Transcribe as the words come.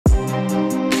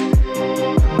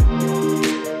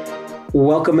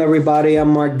Welcome, everybody. I'm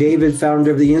Marc David,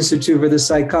 founder of the Institute for the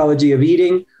Psychology of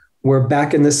Eating. We're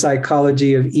back in the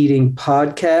Psychology of Eating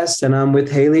podcast, and I'm with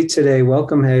Hayley today.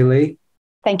 Welcome, Hayley.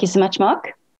 Thank you so much,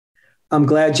 Marc. I'm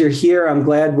glad you're here. I'm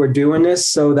glad we're doing this.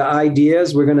 So the idea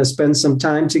is we're going to spend some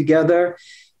time together,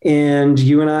 and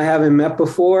you and I haven't met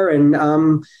before, and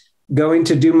I'm going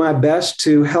to do my best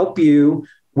to help you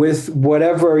with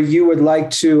whatever you would like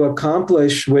to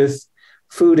accomplish with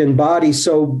food and body.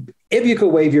 So if you could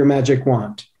wave your magic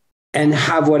wand and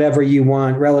have whatever you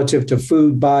want relative to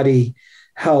food, body,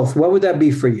 health, what would that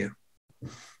be for you?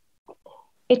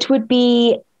 It would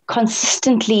be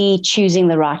consistently choosing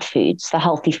the right foods, the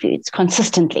healthy foods,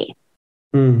 consistently.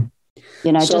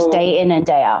 Just day in and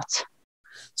day out.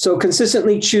 So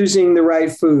consistently choosing the right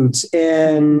foods.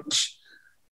 And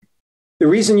the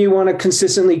reason you want to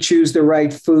consistently choose the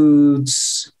right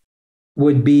foods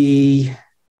would be...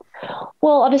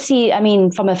 Well, obviously,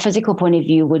 from a physical point of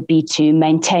view, would be to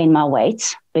maintain my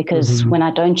weight, because when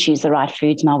I don't choose the right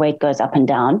foods, my weight goes up and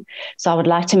down. So I would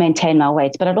like to maintain my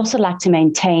weight, but I'd also like to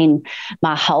maintain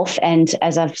my health. And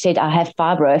as I've said, I have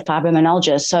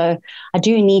fibromyalgia. So I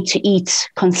do need to eat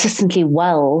consistently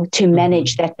well to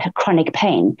manage that chronic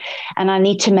pain. And I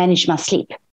need to manage my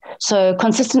sleep. So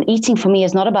consistent eating for me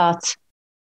is not about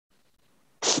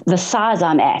the size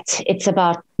I'm at. It's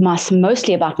about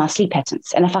mostly about my sleep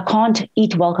patterns. And if I can't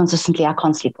eat well consistently, I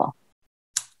can't sleep well.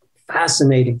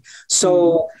 Fascinating.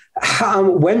 So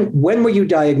when were you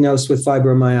diagnosed with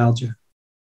fibromyalgia?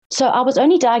 So I was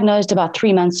only diagnosed about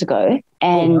 3 months ago,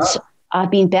 and I've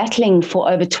been battling for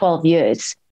over 12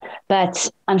 years. But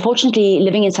unfortunately,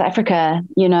 living in South Africa,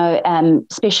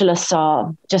 specialists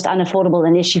are just unaffordable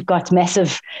unless you've got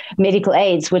massive medical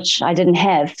aids, which I didn't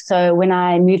have. So when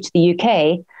I moved to the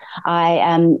UK,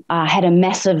 I had a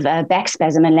massive back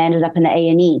spasm and landed up in the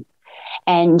A&E.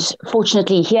 And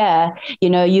fortunately here,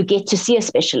 you get to see a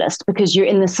specialist because you're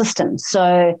in the system.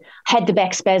 So had the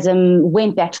back spasm,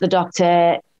 went back to the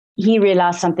doctor. He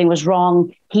realized something was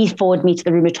wrong. He forwarded me to the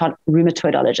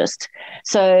rheumatologist.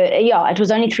 So it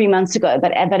was only 3 months ago,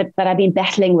 but I've been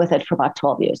battling with it for about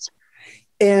 12 years.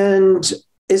 And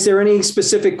is there any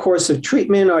specific course of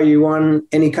treatment? Are you on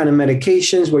any kind of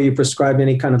medications? Were you prescribed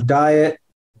any kind of diet?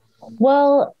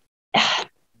 Well,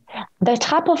 the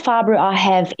type of fibro I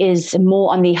have is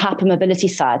more on the hypermobility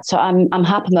side. So I'm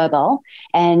hypermobile,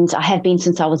 and I have been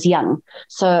since I was young.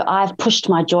 So I've pushed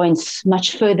my joints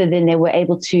much further than they were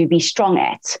able to be strong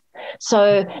at.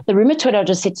 So the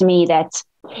rheumatologist said to me that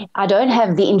I don't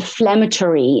have the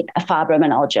inflammatory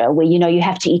fibromyalgia where, you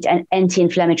have to eat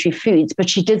anti-inflammatory foods. But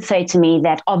she did say to me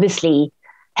that obviously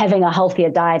having a healthier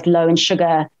diet, low in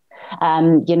sugar,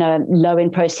 low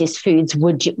in processed foods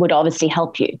would obviously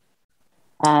help you.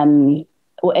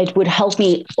 It would help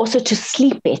me also to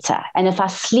sleep better. And if I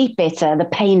sleep better, the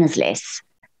pain is less.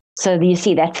 So you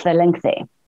see, that's the link there.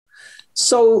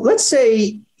 So let's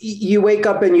say you wake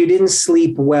up and you didn't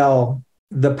sleep well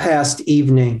the past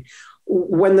evening.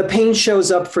 When the pain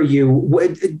shows up for you,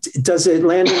 does it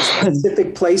land in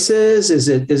specific places?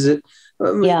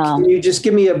 Can you just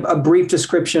give me a brief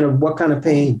description of what kind of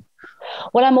pain?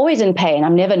 Well, I'm always in pain.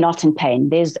 I'm never not in pain.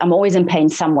 I'm always in pain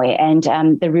somewhere. And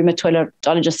the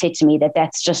rheumatologist said to me that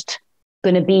that's just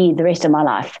going to be the rest of my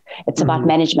life. It's about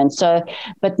management. So,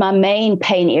 but my main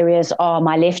pain areas are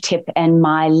my left hip and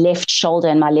my left shoulder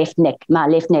and my left neck.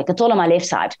 It's all on my left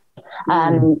side,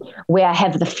 where I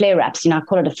have the flare-ups. I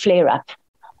call it a flare-up.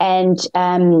 And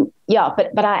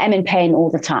but I am in pain all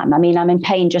the time. I'm in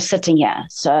pain just sitting here.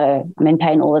 So I'm in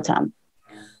pain all the time.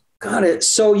 Got it.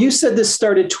 So you said this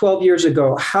started 12 years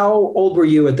ago. How old were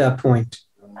you at that point?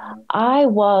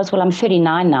 I'm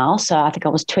 39 now. So I think I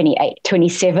was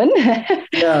 27.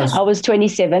 Yes. I was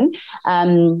 27.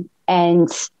 And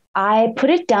I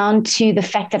put it down to the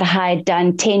fact that I had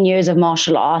done 10 years of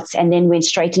martial arts and then went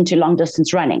straight into long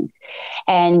distance running.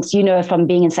 And, from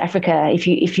being in South Africa, if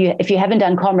you haven't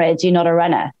done comrades, you're not a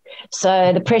runner.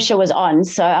 So the pressure was on.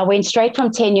 So I went straight from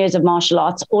 10 years of martial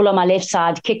arts, all on my left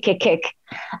side, kick,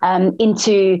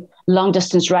 into long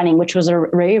distance running, which was a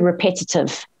very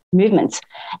repetitive movement.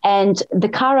 And the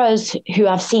chiros who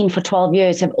I've seen for 12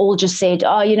 years have all just said,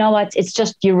 oh, you know what? It's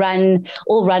just you run.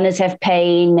 All runners have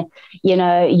pain.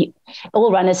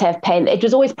 All runners have pain. It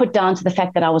was always put down to the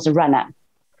fact that I was a runner.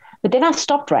 But then I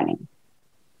stopped running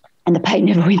and the pain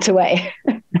never went away.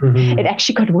 It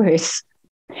actually got worse.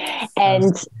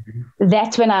 And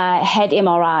that's when I had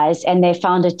MRIs and they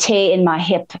found a tear in my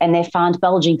hip and they found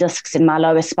bulging discs in my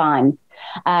lower spine.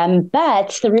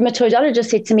 But the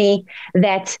rheumatologist said to me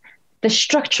that the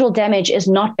structural damage is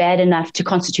not bad enough to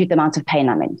constitute the amount of pain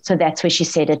I'm in. So that's where she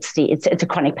said it's a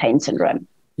chronic pain syndrome.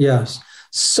 Yes.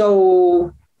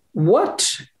 So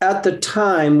what at the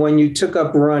time when you took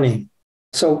up running?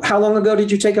 So how long ago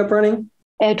did you take up running?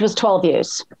 It was 12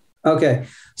 years. Okay.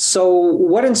 So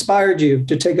what inspired you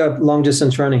to take up long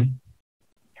distance running?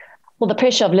 Well, the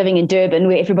pressure of living in Durban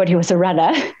where everybody was a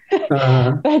runner.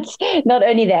 But not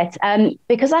only that,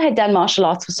 because I had done martial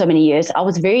arts for so many years, I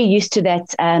was very used to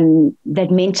that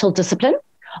mental discipline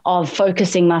of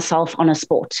focusing myself on a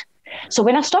sport. So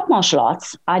when I stopped martial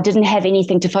arts, I didn't have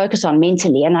anything to focus on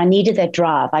mentally, and I needed that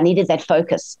drive. I needed that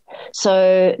focus.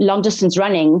 So long distance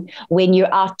running, when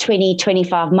you're out 20,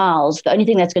 25 miles, the only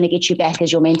thing that's going to get you back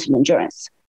is your mental endurance.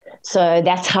 So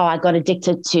that's how I got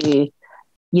addicted to,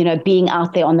 being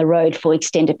out there on the road for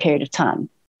extended period of time.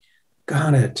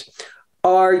 Got it.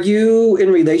 Are you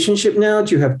in relationship now?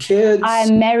 Do you have kids?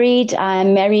 I'm married.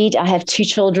 I have 2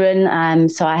 children.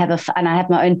 So I have I have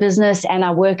my own business and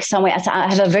I work somewhere. So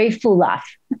I have a very full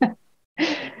life.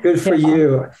 Good for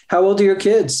you. How old are your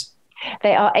kids?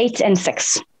 They are 8 and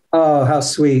 6. Oh, how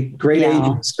sweet. Great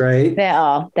ages, right? They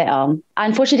are. I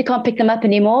unfortunately can't pick them up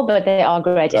anymore, but they are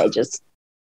great ages.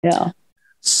 Yeah.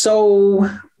 So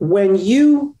when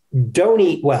you don't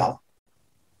eat well,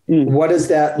 what does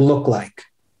that look like?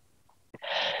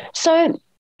 So,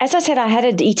 as I said, I had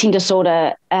an eating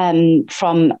disorder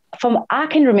from I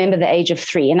can remember the age of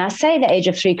 3. And I say the age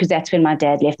of 3 because that's when my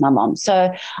dad left my mom.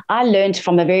 So I learned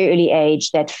from a very early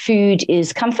age that food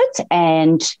is comfort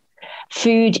and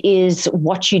food is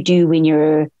what you do when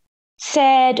you're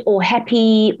sad or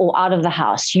happy or out of the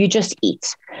house. You just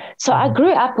eat. So I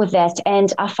grew up with that.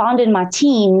 And I found in my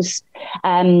teens,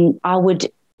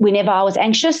 whenever I was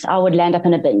anxious, I would land up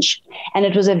in a binge. And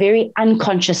it was a very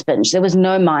unconscious binge. There was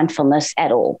no mindfulness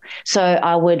at all. So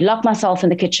I would lock myself in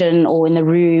the kitchen or in the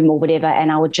room or whatever,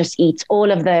 and I would just eat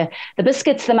all of the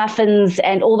biscuits, the muffins,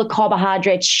 and all the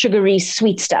carbohydrates, sugary,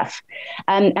 sweet stuff.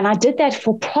 And I did that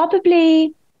for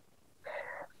probably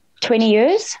 20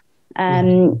 years.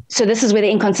 So this is where the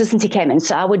inconsistency came in.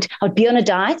 So I would be on a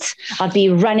diet, I'd be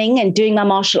running and doing my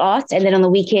martial arts, and then on the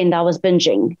weekend I was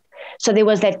binging. So there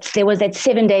was that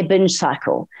 7-day binge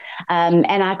cycle. And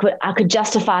I could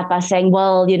justify it by saying,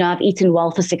 well, I've eaten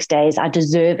well for 6 days, I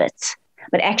deserve it.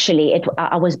 But actually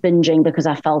I was binging because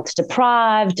I felt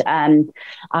deprived.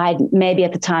 I maybe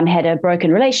at the time had a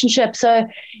broken relationship. So,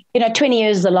 20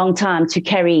 years is a long time to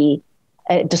carry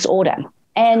a disorder.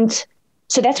 And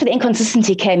so that's where the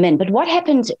inconsistency came in. But what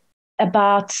happened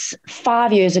about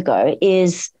 5 years ago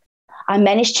is I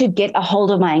managed to get a hold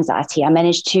of my anxiety. I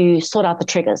managed to sort out the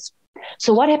triggers.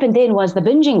 So what happened then was the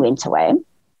binging went away,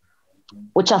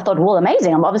 which I thought, well,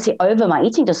 amazing. I'm obviously over my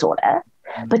eating disorder.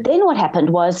 But then what happened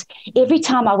was every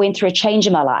time I went through a change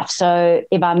in my life, so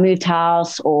if I moved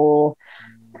house or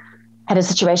had a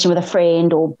situation with a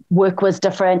friend or work was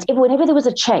different, whenever there was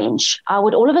a change, I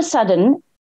would all of a sudden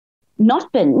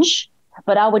not binge,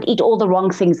 but I would eat all the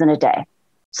wrong things in a day.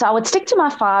 So I would stick to my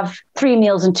 3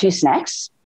 meals and 2 snacks,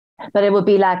 but it would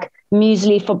be like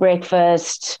muesli for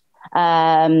breakfast,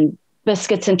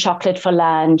 biscuits and chocolate for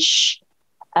lunch,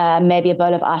 maybe a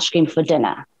bowl of ice cream for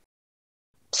dinner.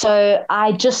 So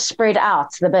I just spread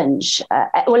out the binge.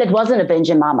 Well, it wasn't a binge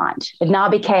in my mind. It now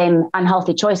became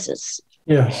unhealthy choices.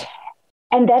 Yes.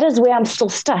 And that is where I'm still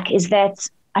stuck, is that,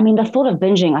 the thought of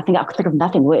binging, I think I could think of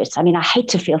nothing worse. I hate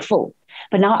to feel full.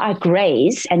 But now I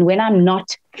graze, and when I'm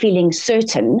not feeling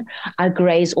certain, I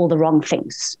graze all the wrong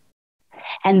things.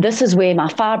 And this is where my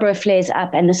fibro flares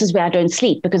up, and this is where I don't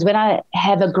sleep, because when I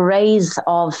have a graze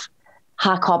of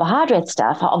high carbohydrate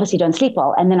stuff, I obviously don't sleep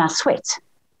well, and then I sweat.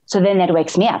 So then that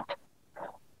wakes me up.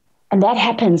 And that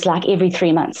happens like every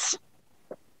 3 months.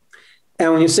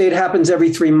 And when you say it happens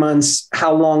every 3 months,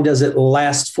 how long does it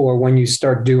last for when you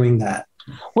start doing that?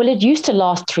 Well, it used to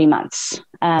last 3 months.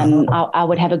 I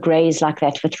would have a graze like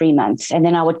that for 3 months. And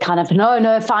then I would kind of,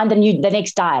 find the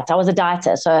next diet. I was a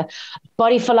dieter. So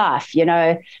body for life,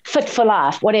 fit for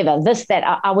life, whatever, this, that.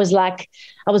 I was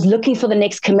looking for the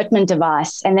next commitment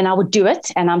device, and then I would do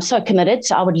it. And I'm so committed.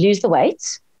 So I would lose the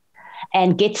weight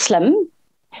and get slim.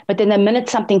 But then the minute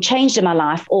something changed in my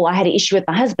life, or I had an issue with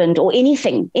my husband, or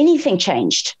anything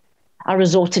changed, I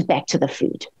resorted back to the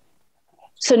food.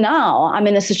 So now I'm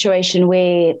in a situation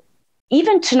where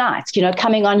even tonight,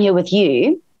 coming on here with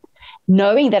you,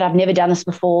 knowing that I've never done this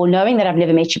before, knowing that I've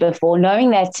never met you before, knowing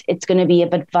that it's going to be a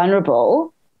bit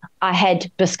vulnerable, I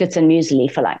had biscuits and muesli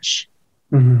for lunch.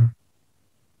 Mm-hmm.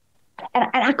 And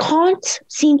I can't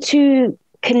seem to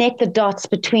connect the dots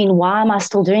between why am I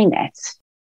still doing that?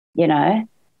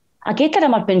 I get that I'm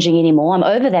not binging anymore. I'm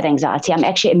over that anxiety. I'm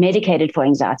actually medicated for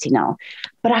anxiety now.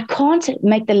 But I can't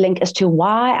make the link as to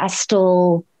why I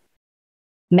still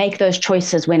make those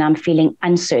choices when I'm feeling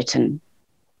uncertain.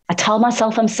 I tell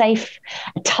myself I'm safe.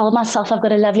 I tell myself I've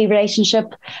got a lovely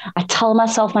relationship. I tell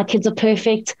myself my kids are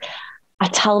perfect. I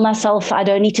tell myself I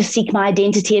don't need to seek my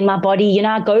identity in my body. You know,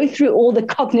 I go through all the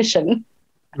cognition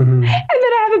and then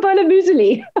I have a bowl of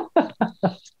muesli.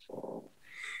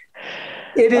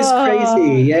 It is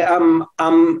crazy.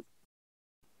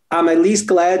 I'm at least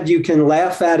glad you can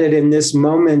laugh at it in this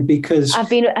moment, because I've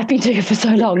been doing it for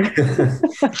so long.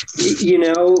 You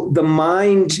know, the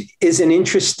mind is an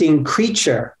interesting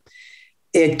creature.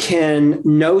 It can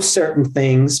know certain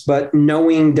things, but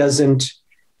knowing doesn't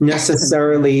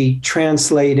necessarily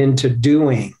translate into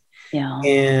doing. Yeah.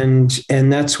 And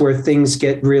that's where things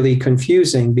get really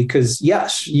confusing, because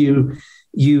yes, you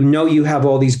know you have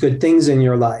all these good things in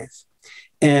your life.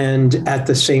 And at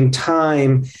the same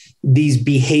time, these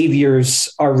behaviors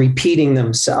are repeating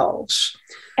themselves.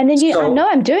 And then I know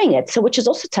I'm doing it. So, which is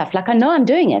also tough. Like, I know I'm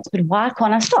doing it, but why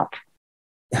can't I stop?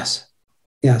 Yes.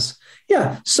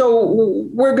 Yeah. So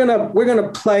we're gonna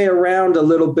play around a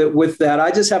little bit with that. I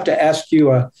just have to ask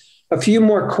you a few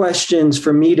more questions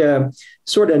for me to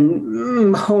sort of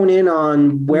hone in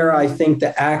on where I think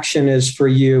the action is for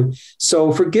you.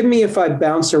 So forgive me if I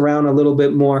bounce around a little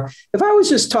bit more. If I was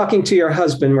just talking to your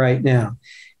husband right now,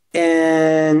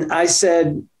 and I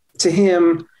said to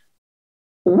him,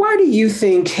 why do you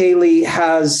think Hayley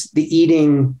has the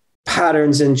eating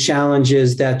patterns and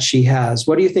challenges that she has?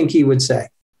 What do you think he would say?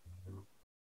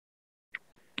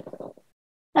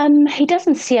 He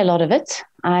doesn't see a lot of it.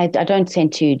 I don't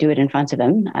tend to do it in front of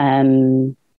him.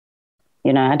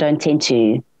 You know, I don't tend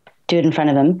to do it in front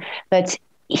of him, but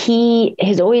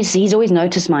he's always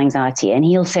noticed my anxiety, and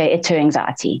he'll say it's her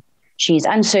anxiety. She's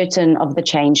uncertain of the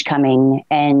change coming,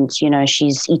 and, you know,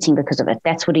 she's eating because of it.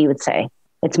 That's what he would say.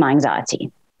 It's my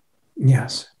anxiety.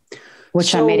 Yes.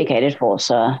 Which I'm medicated for.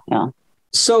 So, yeah.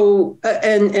 So,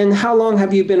 and how long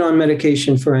have you been on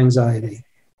medication for anxiety?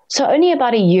 So only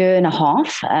about 1.5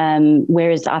 years,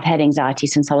 whereas I've had anxiety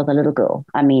since I was a little girl.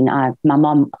 I mean, I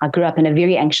grew up in a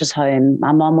very anxious home.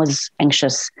 My mom was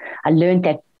anxious. I learned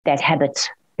that habit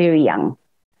very young.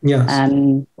 Yes.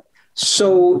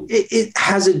 So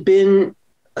has it been,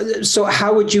 so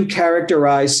how would you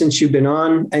characterize, since you've been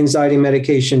on anxiety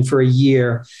medication for 1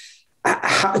 year,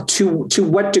 to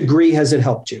what degree has it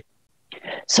helped you?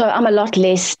 So I'm a lot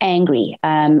less angry.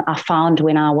 I found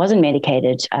when I wasn't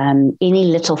medicated, any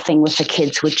little thing with the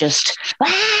kids would just,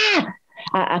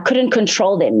 I couldn't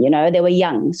control them. You know, they were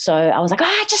young. So I was like,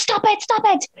 just stop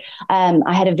it.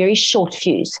 I had a very short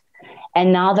fuse.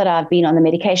 And now that I've been on the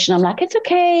medication, I'm like, it's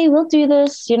okay. We'll do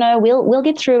this. You know, we'll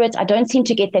get through it. I don't seem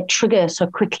to get that trigger so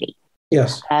quickly.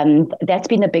 Yes. That's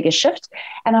been the biggest shift.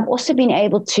 And I've also been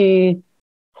able to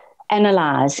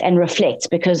analyze and reflect,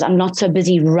 because I'm not so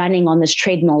busy running on this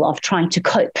treadmill of trying to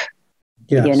cope.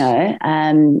 Yes. You know,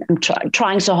 I'm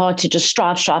trying so hard to just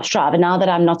strive. And now that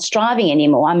I'm not striving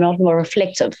anymore, I'm not more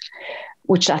reflective,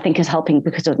 which I think is helping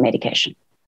because of medication.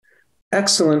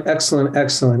 Excellent.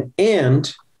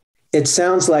 And it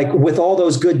sounds like with all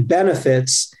those good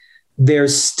benefits,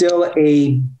 there's still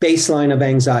a baseline of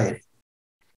anxiety.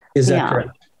 Is that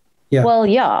correct? Yeah. Well,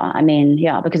 yeah. I mean,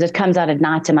 yeah, because it comes out at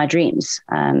night in my dreams.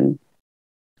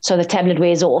 So the tablet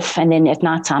wears off, and then at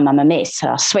nighttime I'm a mess. So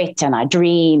I sweat and I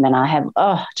dream and I have,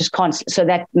 just can't. So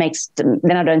that makes,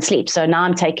 then I don't sleep. So now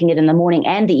I'm taking it in the morning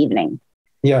and the evening.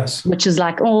 Yes. Which is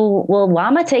like, why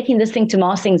am I taking this thing to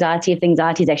mask anxiety if the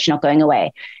anxiety is actually not going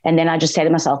away? And then I just say to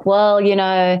myself, well, you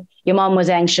know, your mom was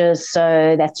anxious,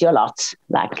 so that's your lot.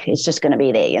 Like, it's just going to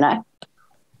be there, you know?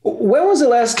 When was the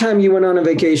last time you went on a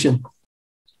vacation?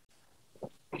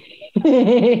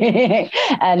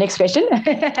 Next question.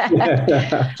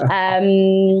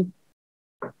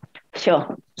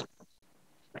 Sure.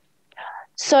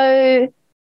 So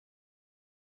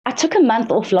I took a month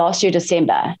off last year,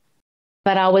 December,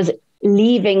 but I was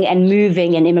leaving and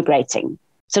moving and immigrating.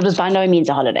 So it was by no means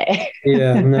a holiday.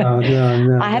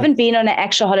 No. I haven't been on an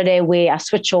actual holiday where I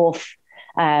switch off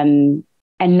and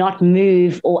not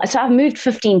move. So I've moved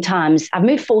 15 times. I've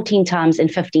moved 14 times in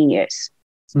 15 years.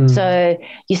 So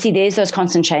you see, there's those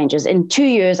constant changes. In 2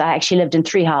 years, I actually lived in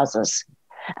 3 houses.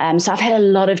 So I've had a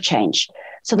lot of change.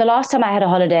 So the last time I had a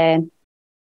holiday,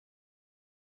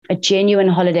 a genuine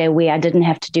holiday where I didn't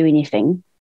have to do anything,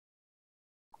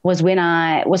 was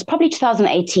probably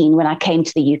 2018 when I came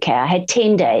to the UK. I had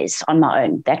 10 days on my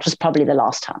own. That was probably the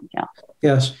last time. Yeah.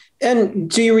 Yes. And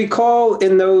do you recall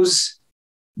in those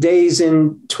days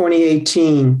in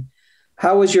 2018,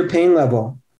 how was your pain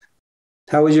level?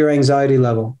 How was your anxiety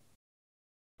level?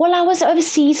 Well, I was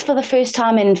overseas for the first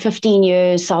time in 15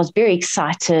 years. So I was very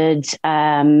excited.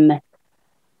 I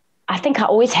think I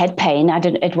always had pain.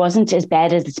 It wasn't as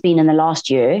bad as it's been in the last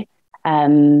year.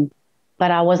 but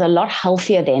I was a lot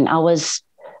healthier then. I was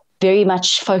very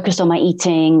much focused on my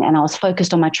eating and I was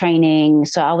focused on my training.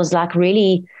 So I was like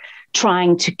really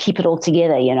trying to keep it all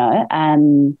together, you know. I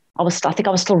think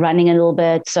I was still running a little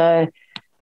bit. So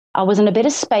I was in a better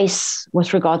space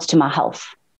with regards to my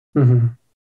health. Mm-hmm.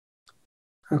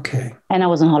 Okay. And I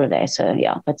was on holiday. So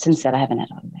yeah, but since that I haven't had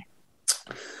holiday.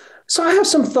 So I have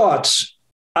some thoughts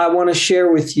I want to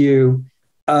share with you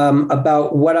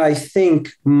about what I think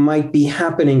might be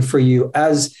happening for you.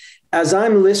 As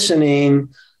I'm listening,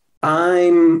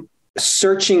 I'm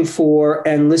searching for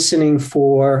and listening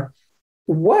for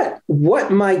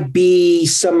what might be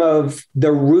some of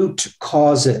the root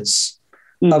causes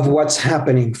of what's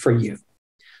happening for you.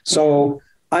 So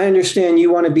I understand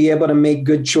you want to be able to make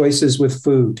good choices with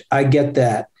food. I get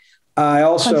that. I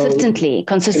also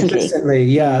consistently.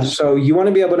 Yeah. So you want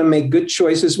to be able to make good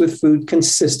choices with food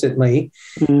consistently.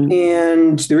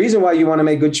 And the reason why you want to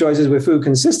make good choices with food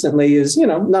consistently is, you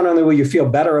know, not only will you feel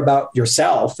better about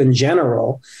yourself in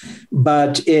general,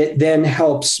 but it then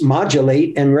helps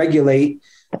modulate and regulate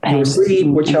your sleep,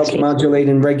 which helps modulate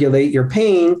and regulate your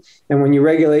pain. And when you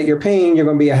regulate your pain, you're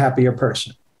going to be a happier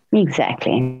person.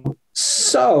 Exactly.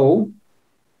 So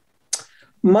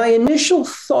my initial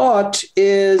thought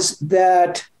is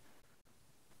that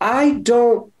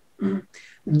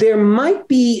there might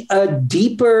be a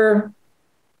deeper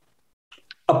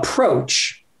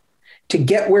approach to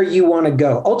get where you want to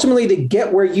go. Ultimately, to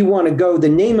get where you want to go, the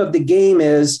name of the game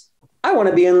is, I want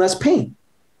to be in less pain.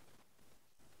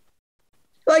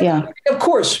 Of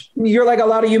course, you're like a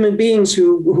lot of human beings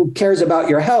who cares about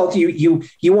your health. You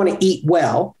want to eat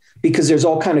well, because there's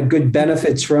all kind of good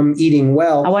benefits from eating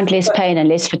well. I want less pain and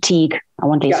less fatigue. I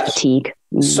want less fatigue.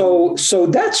 So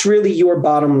that's really your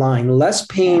bottom line: less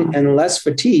pain and less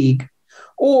fatigue,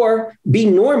 or be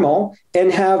normal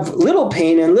and have little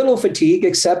pain and little fatigue,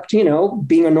 except, you know,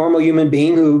 being a normal human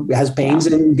being who has pains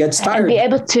and gets tired. And be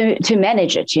able to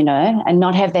manage it, you know, and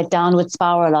not have that downward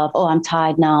spiral of, oh, I'm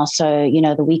tired now, so, you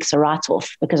know, the week's a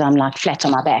write-off because I'm like flat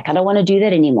on my back. I don't want to do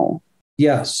that anymore.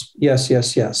 Yes.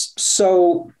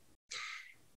 So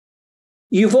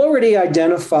you've already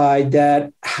identified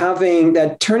that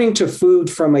turning to food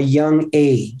from a young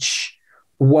age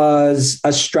was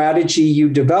a strategy you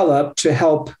developed to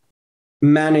help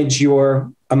manage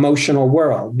your emotional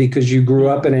world, because you grew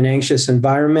up in an anxious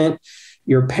environment.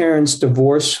 Your parents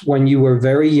divorced when you were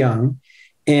very young,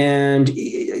 and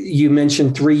you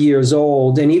mentioned 3 years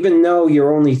old. And even though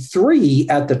you're only 3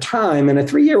 at the time, and a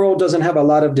 3-year-old doesn't have a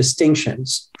lot of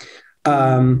distinctions,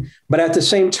 but at the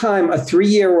same time, a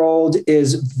 3-year-old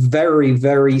is very,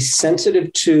 very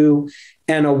sensitive to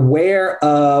and aware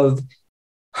of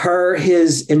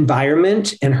his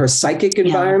environment and her psychic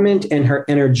environment and her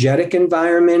energetic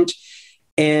environment.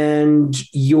 And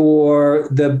you're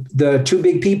the two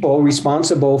big people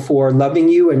responsible for loving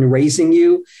you and raising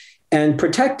you and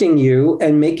protecting you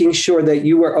and making sure that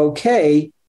you were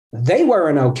okay. They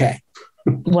weren't okay.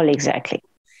 Well, exactly.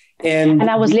 And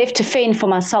I was left to fend for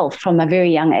myself from a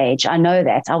very young age. I know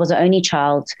that. I was the only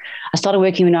child. I started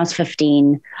working when I was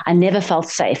 15. I never felt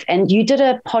safe. And you did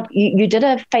a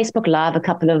Facebook Live a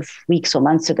couple of weeks or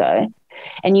months ago,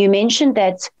 and you mentioned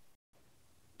that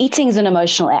eating is an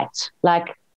emotional act. Like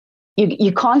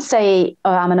you can't say,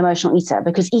 oh, I'm an emotional eater,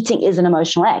 because eating is an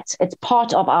emotional act. It's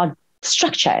part of our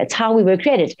structure. It's how we were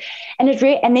created. And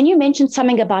then you mentioned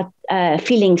something about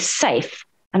feeling safe.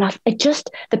 And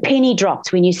the penny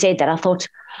dropped when you said that. I thought,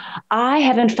 I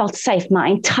haven't felt safe my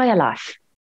entire life.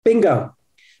 Bingo.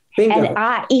 And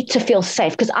I eat to feel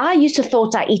safe, because I used to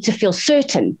thought I eat to feel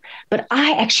certain, but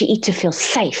I actually eat to feel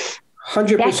safe.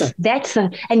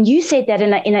 100%. And you said that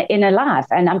in a live,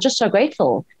 and I'm just so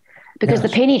grateful, because the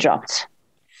penny dropped.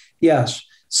 Yes.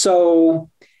 So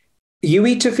you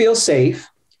eat to feel safe,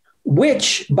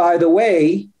 which, by the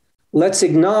way, let's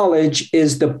acknowledge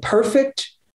is the perfect,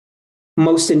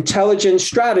 most intelligent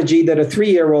strategy that a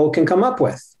 3-year-old can come up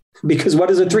with. Because what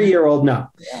does a 3-year-old know?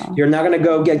 Yeah. You're not going to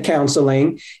go get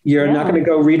counseling. You're not going to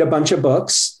go read a bunch of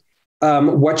books.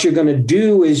 What you're going to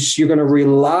do is you're going to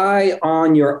rely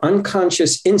on your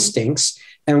unconscious instincts.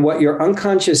 And what your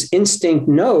unconscious instinct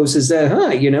knows is that,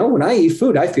 when I eat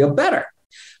food, I feel better.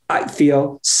 I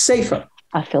feel safer.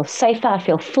 I feel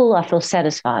full. I feel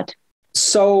satisfied.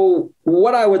 So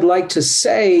what I would like to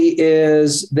say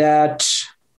is that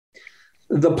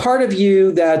the part of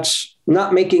you that's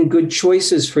not making good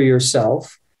choices for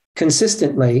yourself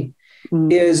consistently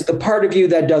is the part of you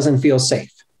that doesn't feel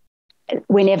safe.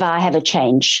 Whenever I have a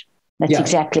change, that's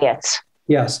exactly it.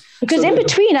 Yes. Because in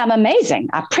between, I'm amazing.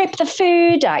 I prep the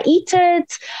food, I eat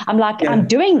it. I'm like, I'm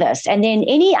doing this. And then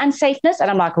any unsafeness, and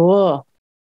I'm like, whoa,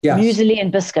 muesli and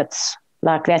biscuits.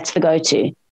 Like that's the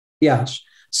go-to. Yes.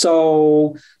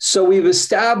 So we've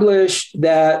established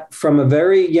that from a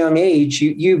very young age,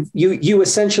 you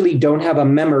essentially don't have a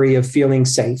memory of feeling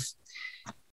safe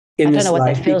in this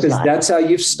life because that's how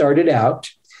you've started out.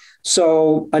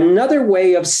 So another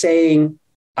way of saying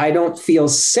I don't feel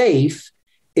safe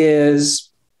is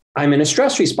I'm in a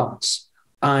stress response.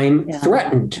 I'm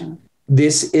threatened.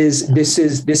 This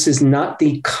is not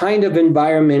the kind of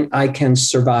environment I can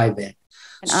survive in.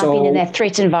 And I've been in that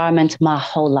threat environment my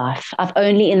whole life. I've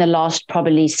only in the last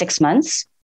probably 6 months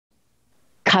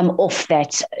come off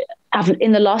that.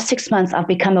 In the last 6 months, I've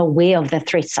become aware of the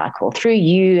threat cycle through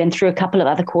you and through a couple of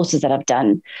other courses that I've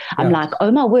done. I'm like,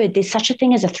 oh my word, there's such a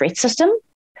thing as a threat system,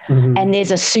 and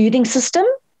there's a soothing system,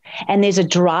 and there's a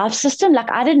drive system.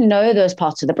 Like I didn't know those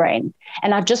parts of the brain,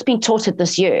 and I've just been taught it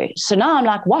this year. So now I'm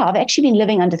like, wow, I've actually been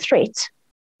living under threat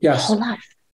my whole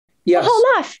life. Yes. My whole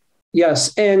life.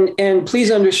 Yes. And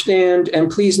please understand, and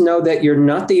please know that you're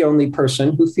not the only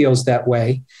person who feels that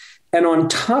way. And on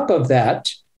top of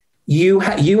that, you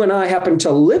and I happen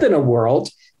to live in a world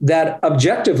that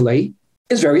objectively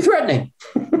is very threatening.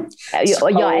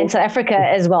 And South Africa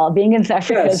as well. Being in South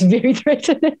Africa is very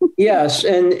threatening. Yes,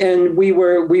 and we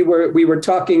were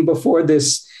talking before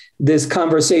this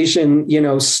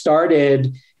conversation,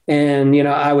 started, and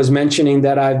I was mentioning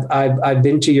that I've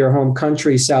been to your home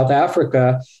country, South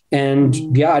Africa, and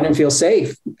I didn't feel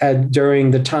safe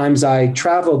during the times I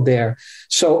traveled there.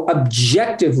 So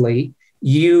objectively,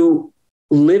 you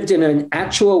lived in an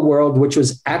actual world which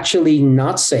was actually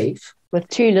not safe. With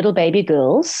 2 little baby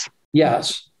girls.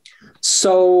 Yes.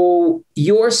 So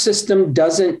your system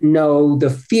doesn't know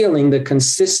the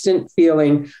consistent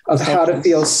feeling of how to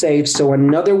feel safe. So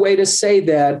another way to say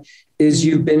that is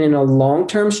you've been in a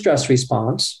long-term stress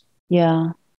response.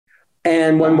 Yeah.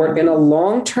 And when we're in a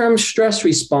long-term stress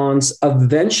response,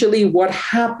 eventually what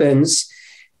happens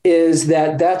is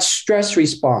that stress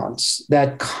response,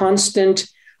 that constant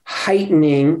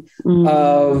heightening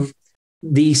of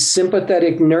the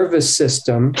sympathetic nervous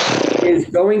system is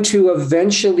going to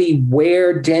eventually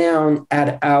wear down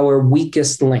at our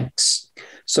weakest links.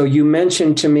 So you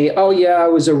mentioned to me, oh yeah, I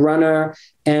was a runner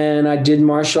and I did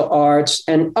martial arts,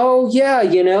 and oh yeah,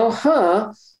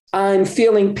 I'm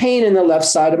feeling pain in the left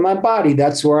side of my body.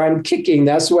 That's where I'm kicking.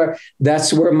 That's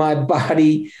where my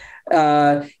body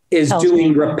is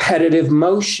doing repetitive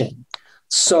motion.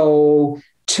 So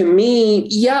to me,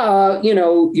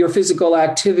 your physical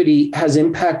activity has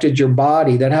impacted your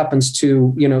body. That happens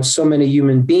to, so many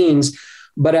human beings.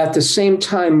 But at the same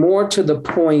time, more to the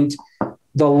point,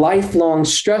 the lifelong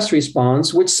stress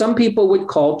response, which some people would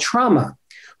call trauma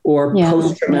or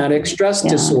post-traumatic stress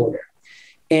disorder.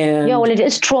 And well, it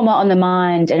is trauma on the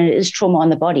mind and it is trauma on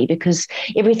the body, because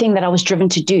everything that I was driven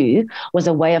to do was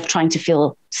a way of trying to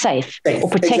feel safe or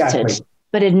protected. Exactly.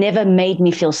 But it never made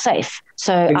me feel safe.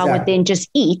 So I would then just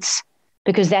eat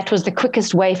because that was the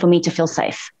quickest way for me to feel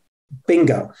safe.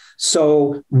 Bingo.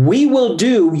 So you will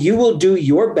do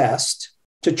your best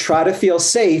to try to feel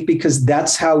safe because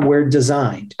that's how we're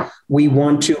designed. We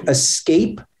want to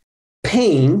escape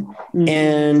pain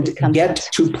and get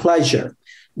to pleasure.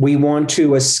 We want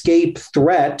to escape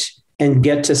threat and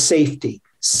get to safety.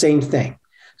 Same thing.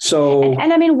 So,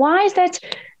 and I mean, why is that?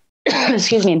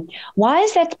 Excuse me. Why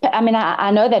is that? I mean, I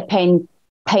know that pain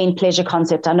pleasure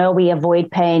concept. I know we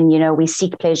avoid pain, we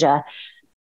seek pleasure.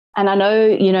 And I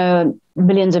know,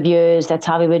 millions of years, that's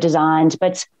how we were designed.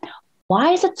 But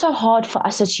why is it so hard for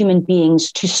us as human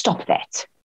beings to stop that?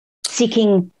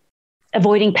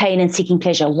 Avoiding pain and seeking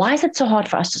pleasure. Why is it so hard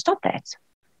for us to stop that?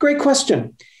 Great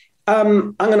question.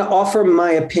 I'm going to offer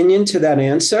my opinion to that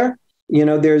answer.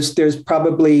 There's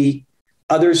probably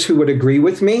others who would agree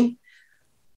with me.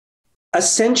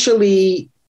 Essentially,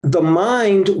 the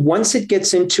mind, once it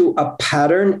gets into a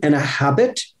pattern and a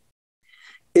habit,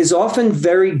 is often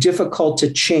very difficult to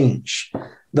change.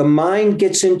 The mind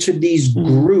gets into these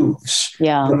grooves.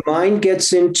 Yeah. The mind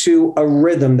gets into a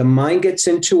rhythm. The mind gets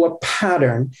into a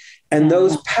pattern. And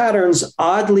those patterns,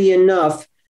 oddly enough,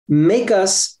 make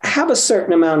us have a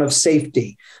certain amount of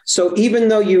safety. So even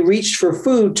though you reached for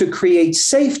food to create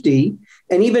safety,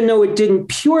 and even though it didn't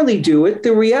purely do it,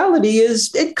 the reality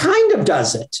is it kind of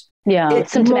does it. Yeah, it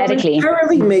symptomatically. It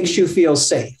momentarily makes you feel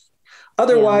safe.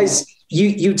 Otherwise,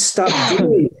 you'd stop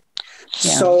doing it.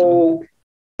 Yeah. So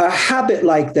a habit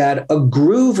like that, a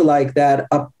groove like that,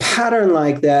 a pattern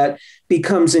like that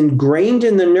becomes ingrained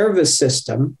in the nervous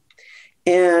system.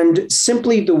 And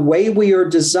simply the way we are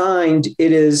designed,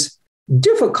 it is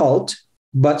difficult,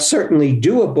 but certainly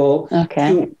doable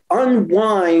to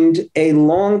unwind a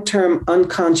long-term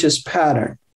unconscious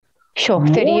pattern. Sure.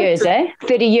 30 years, eh?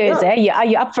 30 years, yeah. Eh? Are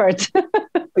you up for it?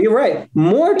 You're right.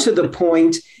 More to the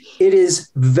point, it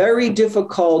is very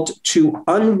difficult to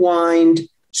unwind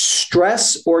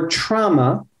stress or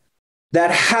trauma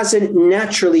that hasn't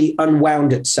naturally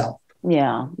unwound itself.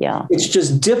 Yeah. It's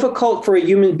just difficult for a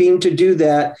human being to do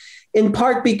that, in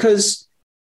part because,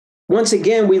 once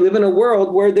again, we live in a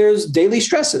world where there's daily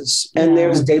stresses and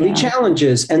there's daily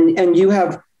challenges, and you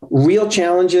have real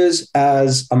challenges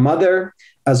as a mother,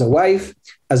 as a wife,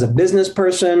 as a business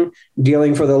person,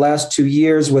 dealing for the last 2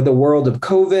 years with the world of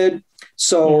COVID.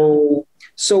 So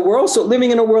we're also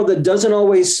living in a world that doesn't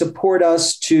always support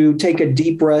us to take a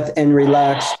deep breath and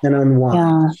relax and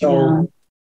unwind.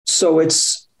 So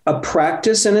it's a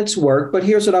practice and it's work. But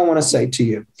here's what I want to say to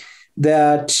you,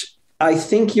 that I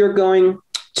think you're going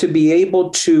to be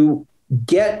able to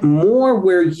get more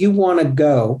where you want to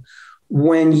go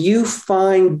when you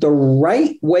find the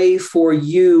right way for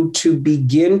you to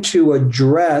begin to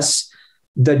address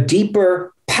the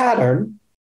deeper pattern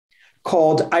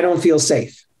called I don't feel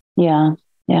safe. Yeah.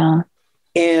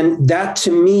 And that,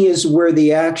 to me, is where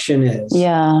the action is.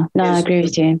 Yeah. No, I agree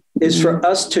with you. Is for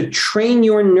us to train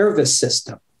your nervous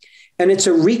system. And it's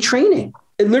a retraining.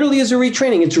 It literally is a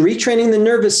retraining. It's retraining the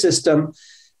nervous system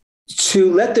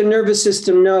to let the nervous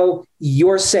system know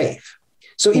you're safe.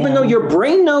 So even though your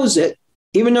brain knows it,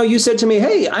 even though you said to me,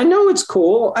 hey, I know it's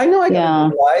cool. I know I got a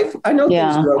good life. I know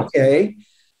things are okay.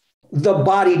 The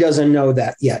body doesn't know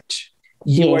that yet.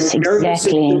 Your nervous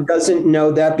system doesn't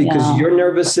know that because your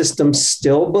nervous system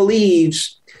still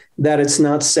believes that it's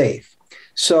not safe.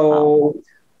 So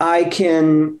I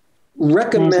can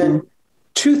recommend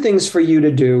two things for you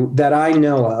to do that I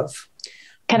know of.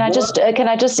 Can I just,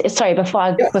 sorry,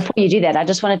 before you do that, I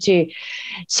just wanted to,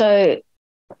 so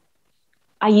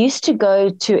I used to go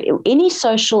to any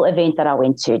social event that I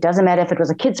went to. It doesn't matter if it was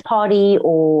a kid's party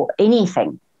or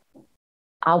anything.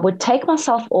 I would take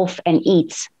myself off and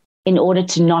eat in order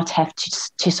to not have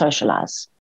to socialize.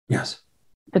 Yes.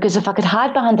 Because if I could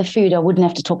hide behind the food, I wouldn't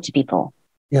have to talk to people.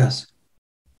 Yes.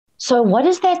 So what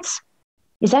is that?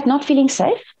 Is that not feeling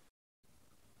safe?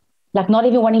 Like not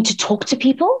even wanting to talk to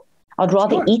people? I'd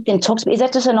rather eat than talk to people. Is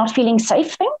that just a not feeling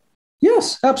safe thing?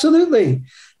 Yes, absolutely.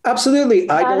 Absolutely.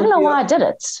 I don't know why I did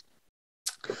it.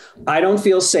 I don't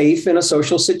feel safe in a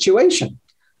social situation.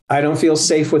 I don't feel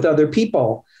safe with other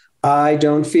people. I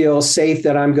don't feel safe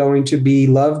that I'm going to be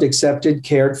loved, accepted,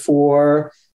 cared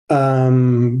for,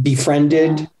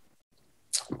 befriended.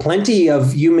 Plenty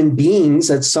of human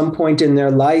beings at some point in their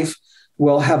life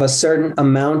will have a certain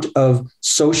amount of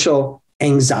social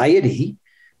anxiety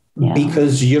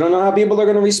because you don't know how people are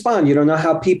going to respond. You don't know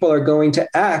how people are going to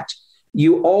act.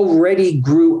 You already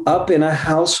grew up in a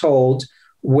household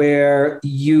where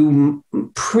you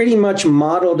pretty much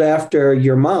modeled after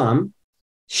your mom.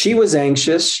 She was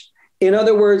anxious. In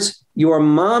other words, your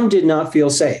mom did not feel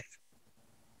safe.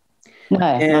 No,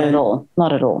 not at all.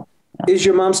 Not at all. No. Is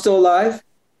your mom still alive?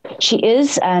 She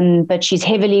is, but she's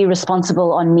heavily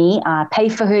responsible on me. I pay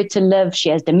for her to live. She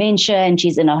has dementia and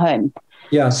she's in a home.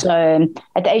 Yes. So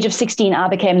at the age of 16, I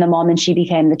became the mom and she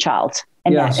became the child.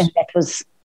 And, that was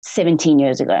 17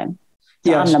 years ago.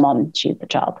 So I'm the mom, she's the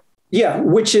child. Yeah,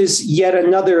 which is yet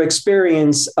another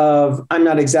experience of I'm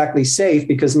not exactly safe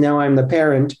because now I'm the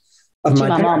parent of my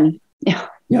parent. Mom. Yeah.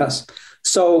 Yes.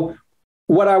 So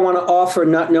what I want to offer,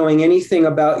 not knowing anything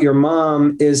about your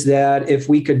mom, is that if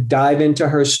we could dive into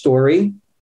her story,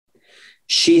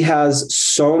 she has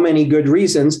so many good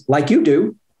reasons, like you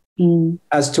do,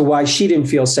 as to why she didn't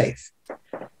feel safe.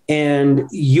 And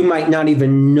you might not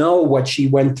even know what she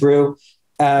went through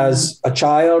as a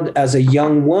child, as a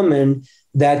young woman,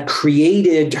 that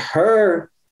created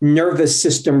her nervous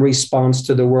system response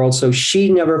to the world. So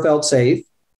she never felt safe.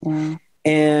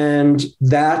 And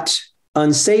that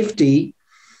unsafety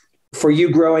for you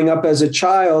growing up as a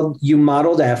child, you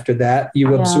modeled after that.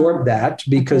 You absorbed that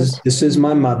because this is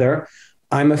my mother.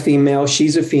 I'm a female.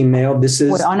 She's a female.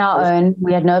 We're on our own.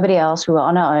 We had nobody else. We were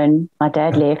on our own. My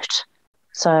dad left.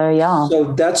 So,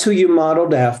 So that's who you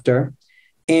modeled after.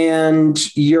 And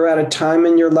you're at a time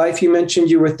in your life, you mentioned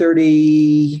you were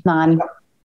 39?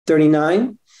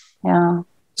 Yeah.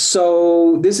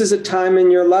 So this is a time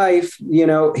in your life,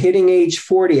 hitting age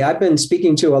 40. I've been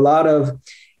speaking to a lot of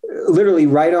literally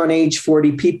right on age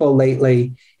 40 people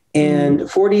lately. And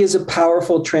 40 is a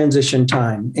powerful transition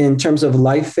time in terms of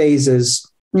life phases.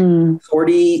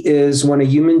 40 is when a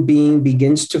human being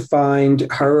begins to find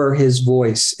her or his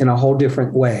voice in a whole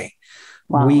different way.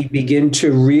 Wow. We begin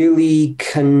to really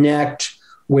connect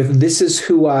with this is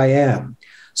who I am.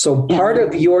 So part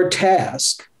of your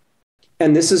task,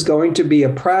 and this is going to be a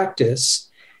practice,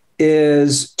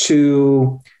 is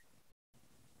to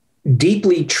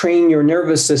deeply train your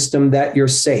nervous system that you're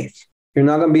safe. You're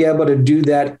not going to be able to do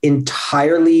that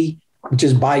entirely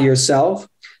just by yourself.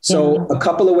 So a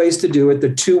couple of ways to do it.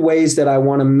 The two ways that I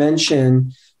want to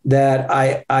mention that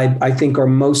I think are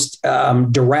most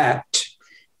direct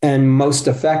and most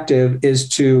effective is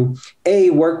to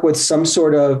work with some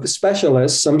sort of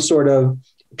specialist, some sort of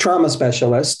trauma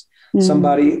specialist,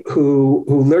 somebody who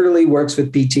literally works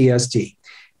with PTSD.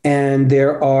 And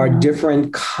there are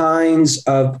different kinds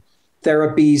of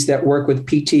therapies that work with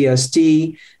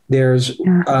PTSD. There's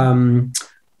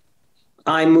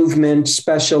eye movement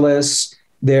specialists.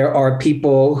 There are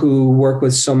people who work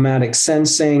with somatic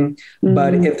sensing.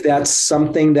 But if that's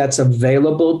something that's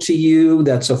available to you,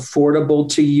 that's affordable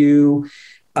to you,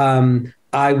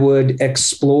 I would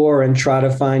explore and try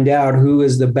to find out who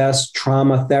is the best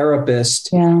trauma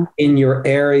therapist in your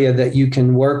area that you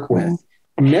can work with.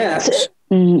 Next.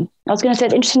 I was going to say,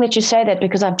 it's interesting that you say that,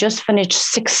 because I've just finished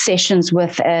 6 sessions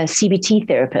with a CBT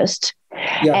therapist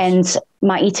and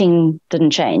my eating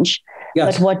didn't change.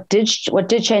 But what did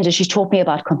change is she taught me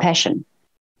about compassion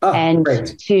and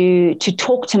to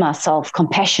talk to myself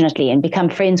compassionately and become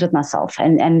friends with myself.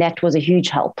 And that was a huge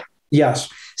help. Yes.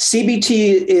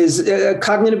 CBT is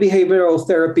cognitive behavioral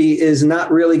therapy is not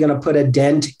really going to put a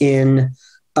dent in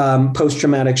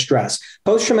post-traumatic stress.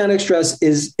 Post-traumatic stress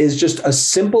is just a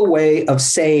simple way of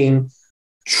saying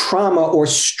trauma or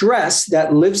stress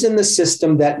that lives in the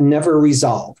system that never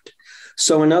resolved.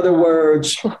 So in other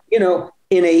words, in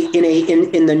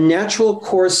the natural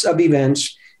course of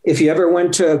events, if you ever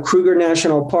went to Kruger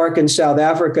National Park in South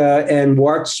Africa and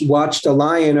watched a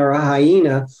lion or a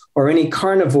hyena or any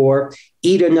carnivore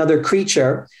eat another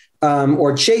creature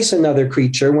or chase another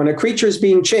creature, when a creature is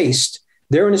being chased,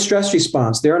 they're in a stress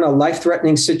response. They're in a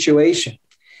life-threatening situation.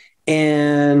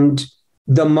 And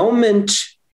the moment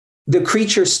the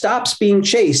creature stops being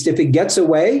chased, if it gets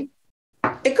away,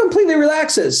 it completely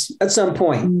relaxes at some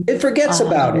point. It forgets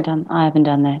about it. I haven't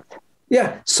done that.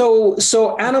 Yeah. So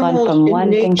animals in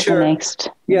nature,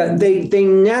 they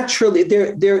naturally,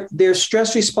 their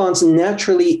stress response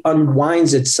naturally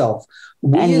unwinds itself.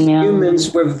 We as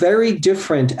humans, we're very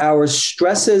different. Our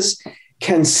stresses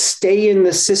can stay in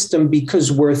the system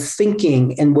because we're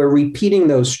thinking and we're repeating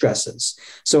those stresses.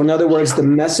 So in other words, the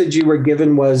message you were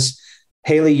given was,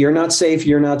 Hayley, you're not safe.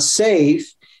 You're not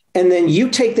safe. And then you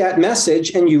take that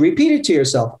message and you repeat it to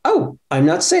yourself. Oh, I'm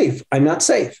not safe. I'm not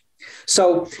safe.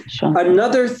 So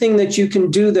another thing that you can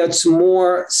do that's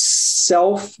more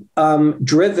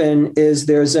self-driven is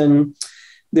there's an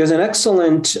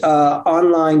excellent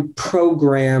online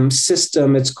program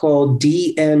system. It's called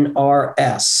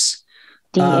DNRS.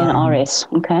 DNRS.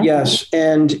 Okay. Yes.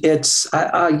 And it's,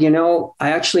 I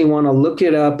actually want to look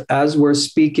it up as we're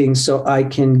speaking so I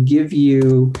can give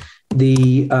you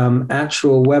the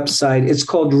actual website. It's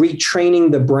called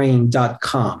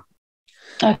retrainingthebrain.com.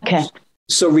 Okay.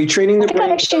 So retraining the brain.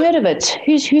 I've actually heard of it.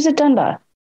 Who's it done by?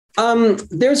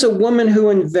 There's a woman who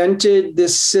invented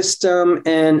this system,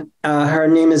 and her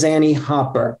name is Annie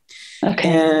Hopper. Okay.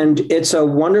 And it's a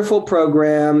wonderful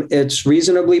program. It's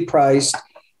reasonably priced.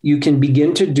 You can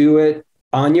begin to do it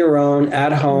on your own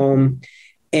at home.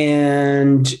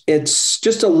 And it's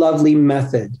just a lovely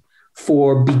method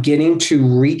for beginning to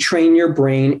retrain your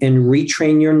brain and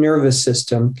retrain your nervous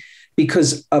system,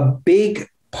 because a big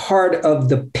part of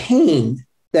the pain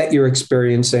that you're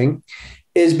experiencing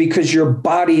is because your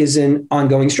body is in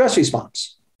ongoing stress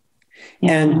response.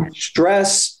 Yeah. And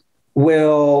stress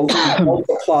will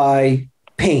multiply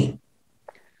pain.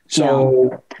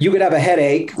 So you could have a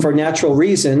headache for natural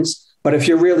reasons, but if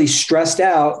you're really stressed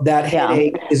out, that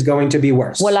headache is going to be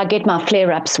worse. Well, I get my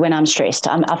flare-ups when I'm stressed.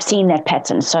 I've seen that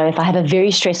pattern. So if I have a very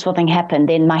stressful thing happen,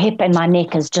 then my hip and my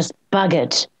neck is just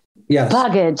buggered. Yes.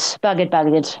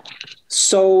 Buggered.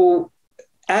 So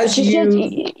I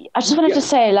just wanted to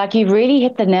say, like, you really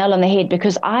hit the nail on the head,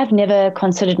 because I've never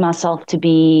considered myself to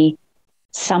be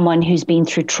someone who's been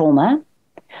through trauma.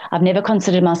 I've never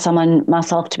considered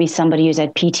myself to be somebody who's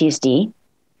had PTSD,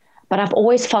 but I've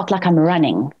always felt like I'm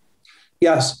running.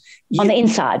 Yes. On the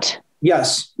inside.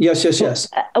 Yes.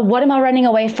 What am I running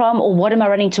away from, or what am I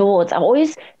running towards? I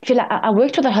always feel like I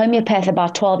worked with a homeopath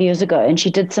about 12 years ago, and she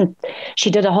did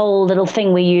a whole little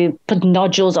thing where you put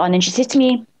nodules on, and she said to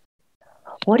me,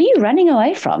 what are you running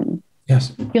away from?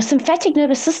 Yes. Your sympathetic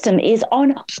nervous system is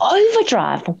on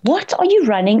overdrive. What are you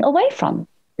running away from?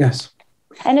 Yes.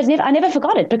 And I never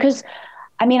forgot it, because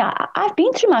I've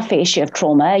been through my fair share of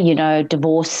trauma,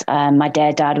 divorce. My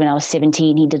dad died when I was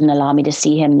 17. He didn't allow me to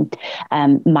see him.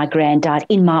 My grand died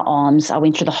in my arms. I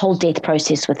went through the whole death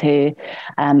process with her.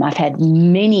 I've had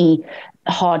many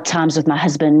hard times with my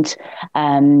husband.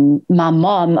 My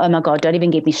mom, oh my God, don't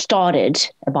even get me started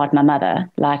about my mother.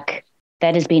 Like,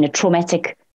 that has been a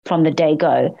traumatic from the day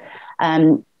go.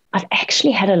 I've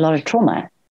actually had a lot of trauma.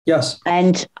 Yes.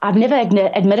 And I've never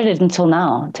admitted it until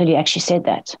now, until you actually said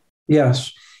that.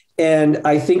 Yes. And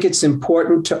I think it's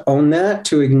important to own that,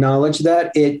 to acknowledge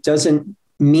that. It doesn't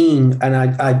mean, and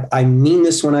I mean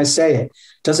this when I say it,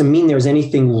 doesn't mean there's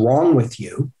anything wrong with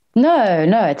you. No,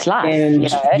 it's life. And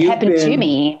it happened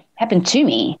to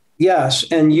me. Yes.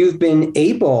 And you've been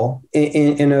able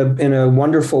in a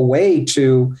wonderful way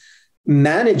to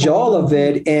manage all of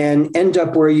it and end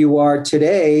up where you are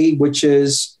today, which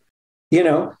is, in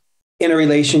a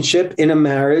relationship, in a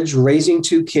marriage, raising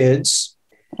 2 kids,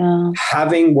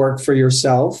 having work for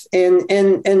yourself and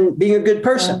being a good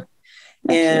person.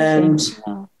 And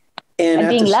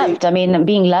being loved.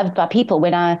 Being loved by people.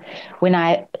 When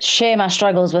I share my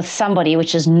struggles with somebody,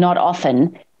 which is not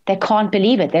often, they can't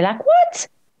believe it. They're like, "What?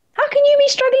 How can you be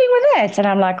struggling with that?" And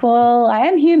I'm like, "Well, I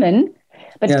am human."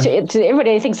 But to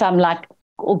everybody thinks I'm like,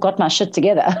 got my shit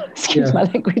together. Excuse my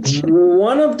language.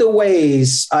 One of the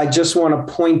ways I just want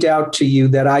to point out to you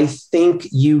that I think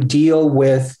you deal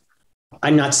with,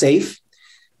 I'm not safe,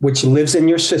 which lives in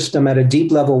your system at a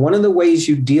deep level. One of the ways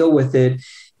you deal with it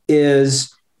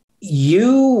is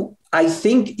I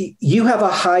think you have a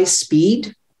high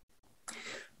speed,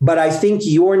 but I think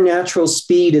your natural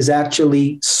speed is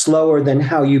actually slower than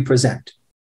how you present.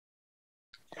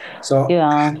 So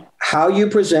how you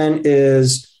present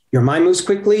is your mind moves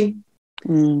quickly,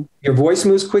 your voice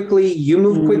moves quickly, you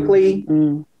move quickly,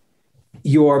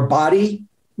 your body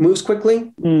moves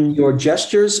quickly, your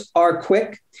gestures are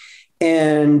quick.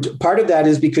 And part of that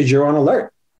is because you're on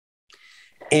alert.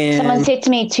 And someone said to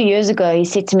me 2 years ago, he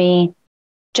said to me,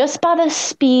 "Just by the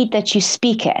speed that you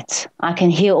speak at, I can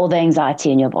hear all the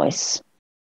anxiety in your voice."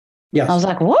 Yes. I was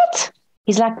like, "What?"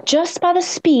 He's like, "Just by the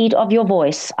speed of your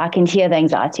voice, I can hear the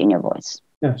anxiety in your voice."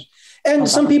 Yes. And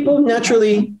some people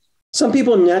naturally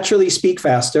speak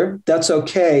faster. That's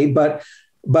okay. But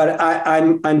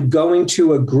I'm going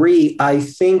to agree. I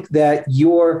think that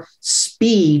your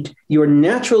speed, your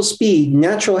natural speed,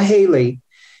 natural Hayley,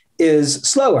 is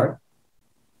slower.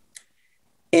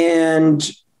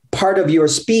 And part of your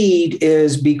speed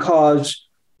is because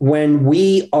when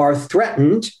we are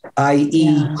threatened,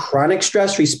 i.e. chronic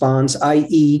stress response,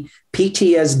 i.e.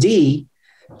 PTSD,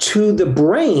 to the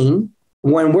brain,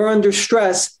 when we're under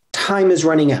stress, time is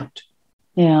running out.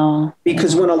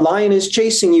 Because when a lion is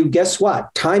chasing you, guess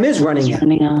what? Time is running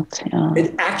out.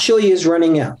 It actually is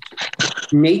running out.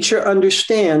 Nature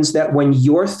understands that when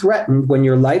you're threatened, when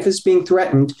your life is being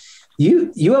threatened,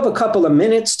 you have a couple of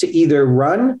minutes to either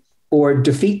run or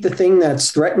defeat the thing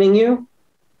that's threatening you,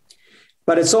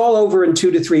 but it's all over in 2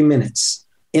 to 3 minutes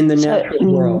in the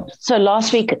natural world. So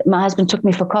last week, my husband took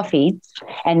me for coffee,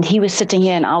 and he was sitting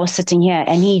here and I was sitting here,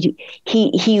 and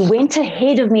he went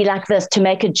ahead of me like this to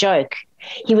make a joke.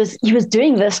 He was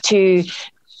doing this to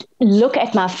look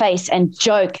at my face and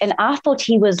joke, and I thought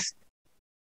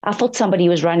somebody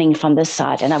was running from this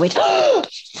side, and I went, "Oh!"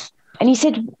 And he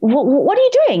said, "What are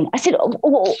you doing?" I said,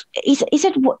 he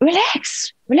said,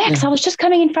 relax. I was just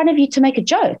coming in front of you to make a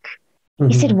joke.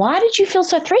 He said, "Why did you feel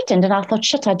so threatened?" And I thought,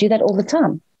 shit, I do that all the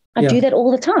time. Do that all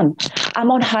the time.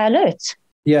 I'm on high alert.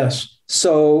 Yes.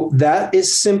 So that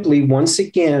is simply, once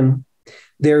again,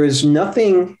 there is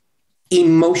nothing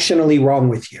emotionally wrong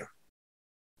with you.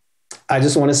 I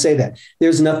just want to say that.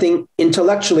 There's nothing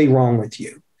intellectually wrong with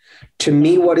you. To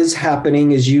me, what is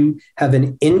happening is you have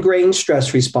an ingrained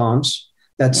stress response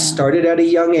that started at a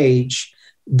young age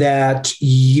that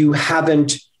you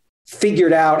haven't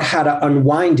figured out how to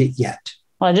unwind it yet.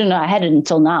 Well, I didn't know I had it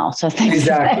until now. So thanks.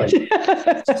 Exactly.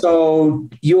 So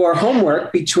your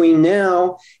homework between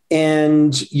now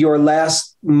and your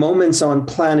last moments on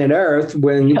planet Earth,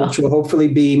 which will hopefully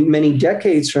be many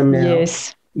decades from now,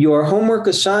 your homework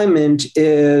assignment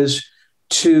is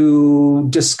to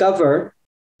discover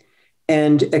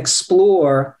and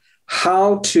explore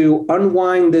how to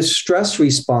unwind this stress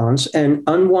response and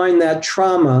unwind that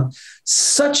trauma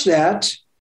such that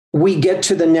we get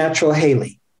to the natural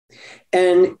Hayley.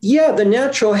 And the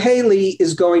natural Hayley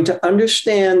is going to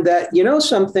understand that,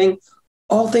 something,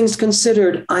 all things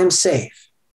considered, I'm safe.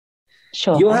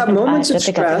 Sure. You'll have moments of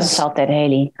stress. I don't think I've ever felt that,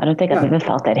 Hayley. I don't think I've ever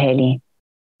felt that, Hayley.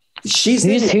 Who's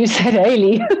that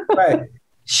Hayley? Right.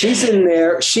 She's in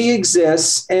there. She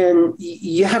exists, and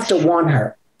you have to want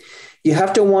her. You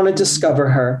have to want to discover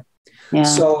her. Yeah.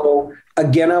 So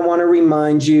again, I want to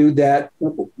remind you that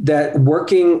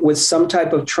working with some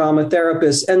type of trauma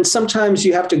therapist, and sometimes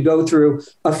you have to go through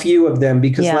a few of them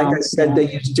because, like I said,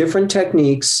 they use different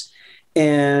techniques.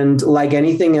 And like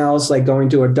anything else, like going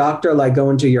to a doctor, like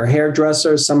going to your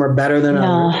hairdresser, some are better than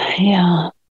others. Yeah.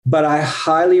 But I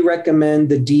highly recommend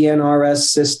the DNRS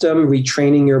system,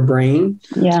 retraining your brain.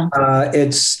 Yeah.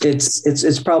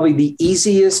 It's probably the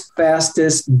easiest,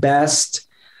 fastest, best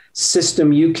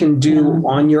system you can do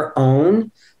on your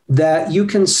own, that you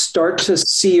can start to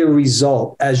see a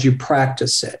result as you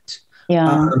practice it.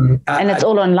 Yeah. And it's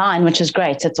all online, which is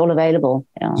great. It's all available.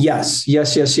 Yeah.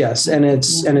 Yes. And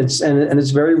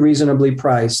it's very reasonably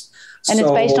priced. And it's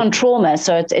based on trauma.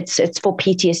 So it's for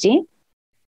PTSD.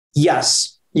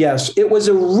 Yes. It was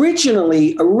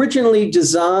originally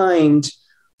designed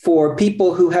for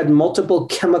people who had multiple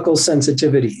chemical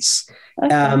sensitivities,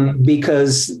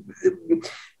 because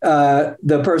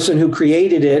the person who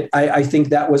created it, I think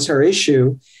that was her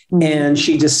issue. Mm-hmm. And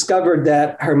she discovered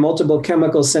that her multiple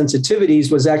chemical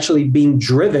sensitivities was actually being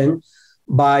driven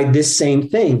by this same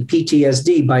thing,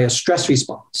 PTSD, by a stress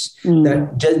response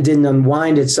that didn't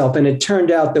unwind itself. And it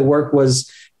turned out the work was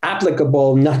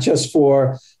applicable not just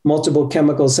for multiple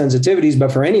chemical sensitivities,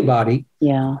 but for anybody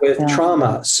with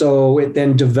trauma. So it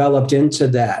then developed into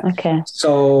that. Okay.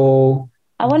 So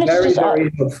I wanted very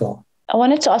helpful. I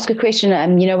wanted to ask a question.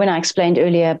 When I explained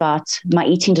earlier about my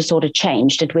eating disorder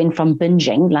changed, it went from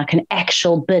binging, like an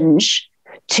actual binge,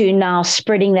 to now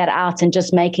spreading that out and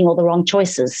just making all the wrong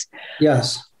choices.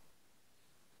 Yes.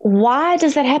 Why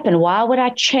does that happen? Why would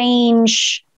I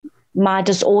change my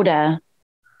disorder?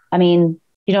 I mean,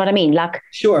 you know what I mean? Like,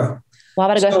 sure. Why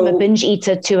would I go from a binge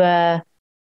eater to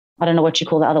I don't know what you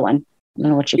call the other one. I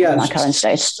don't know what you call my current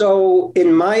state. So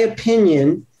in my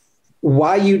opinion,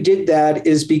 why you did that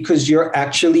is because you're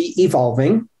actually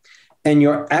evolving and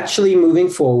you're actually moving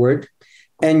forward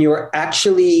and you're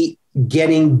actually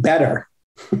getting better.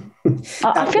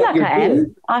 I feel like I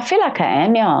am. I feel like I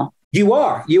am, yeah. You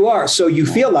are. So you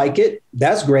feel like it.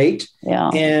 That's great. Yeah.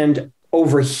 And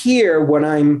over here, what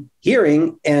I'm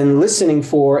hearing and listening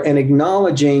for and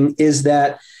acknowledging is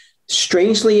that,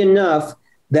 strangely enough,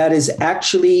 that is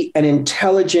actually an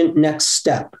intelligent next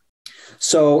step.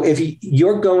 So if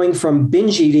you're going from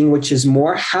binge eating, which is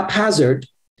more haphazard,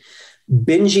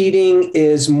 binge eating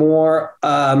is more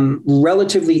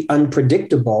relatively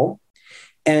unpredictable.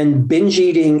 And binge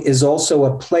eating is also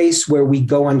a place where we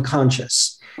go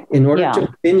unconscious. In order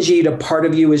to binge eat, a part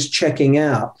of you is checking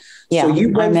out. Yeah, so you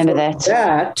went from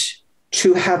that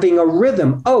to having a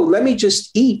rhythm. Oh, let me just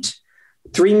eat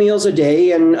 3 meals a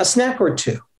day and a snack or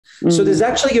two. So there's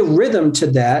actually a rhythm to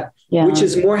that, which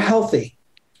is more healthy.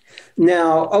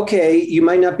 Now, okay, you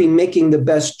might not be making the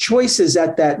best choices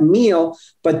at that meal,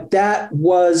 but that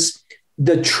was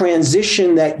the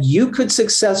transition that you could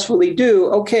successfully do.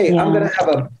 Okay, I'm going to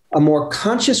have a more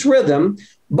conscious rhythm,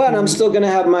 but I'm still going to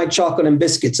have my chocolate and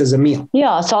biscuits as a meal.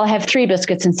 Yeah, so I'll have 3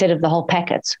 biscuits instead of the whole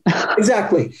packet.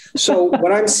 Exactly. So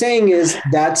what I'm saying is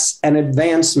that's an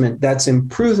advancement, that's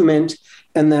improvement,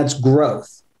 and that's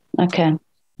growth. Okay,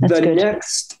 that's good. The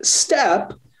next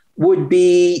step would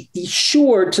be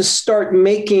sure to start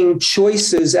making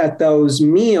choices at those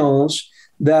meals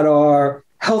that are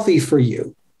healthy for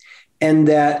you and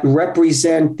that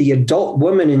represent the adult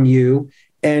woman in you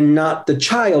and not the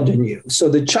child in you. So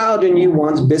the child in you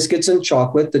wants biscuits and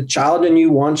chocolate. The child in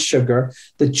you wants sugar.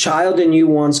 The child in you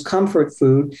wants comfort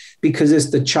food because it's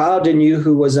the child in you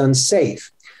who was unsafe.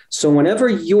 So whenever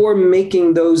you're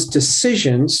making those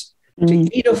decisions to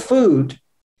eat a food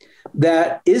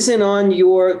that isn't on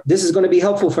your, this is going to be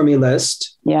helpful for me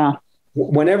list. Yeah.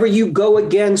 Whenever you go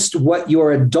against what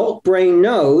your adult brain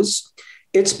knows,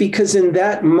 it's because in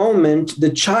that moment, the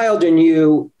child in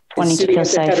you is sitting at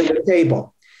the head of the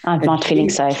table. I'm not feeling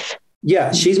safe.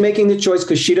 Yeah, she's making the choice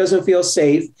because she doesn't feel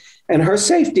safe. And her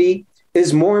safety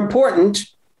is more important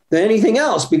than anything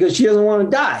else because she doesn't want to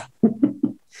die.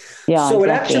 So it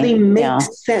actually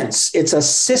makes sense. It's a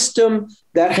system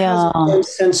that has no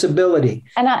sensibility.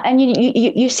 And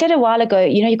you said a while ago,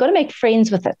 you've got to make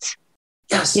friends with it.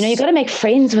 Yes. You've got to make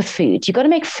friends with food. You've got to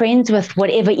make friends with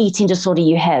whatever eating disorder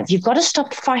you have. You've got to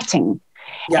stop fighting.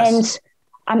 Yes. And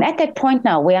I'm at that point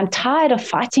now where I'm tired of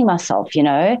fighting myself, and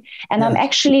I'm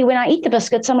actually, when I eat the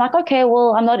biscuits, I'm like, okay,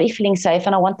 well, I'm not feeling safe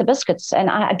and I want the biscuits. And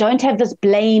I don't have this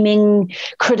blaming,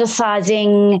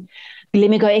 criticizing, let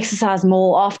me go exercise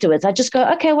more afterwards. I just go,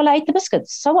 okay, well, I ate the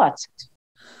biscuits. So what?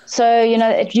 So,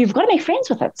 you've got to make friends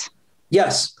with it.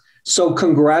 Yes. So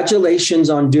congratulations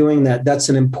on doing that. That's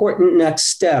an important next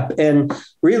step. And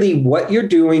really what you're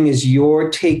doing is you're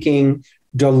taking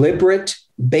deliberate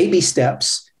baby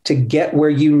steps to get where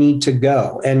you need to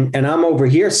go. And I'm over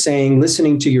here saying,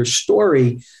 listening to your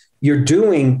story, you're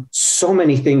doing so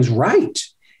many things right.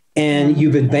 And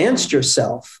you've advanced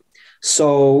yourself.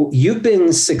 So you've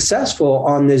been successful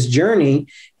on this journey,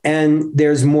 and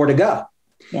there's more to go.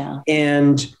 Yeah.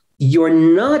 And you're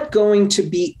not going to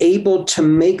be able to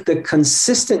make the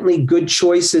consistently good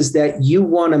choices that you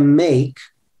want to make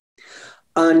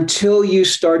until you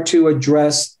start to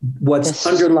address what's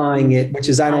underlying it, which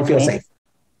is I don't feel safe.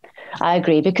 I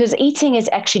agree, because eating is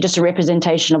actually just a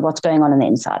representation of what's going on the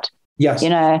inside. Yes. You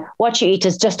know, what you eat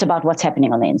is just about what's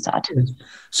happening on the inside.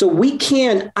 So we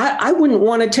can't, I wouldn't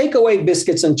want to take away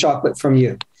biscuits and chocolate from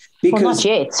you. Because, well, not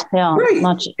yet. Yeah. Right.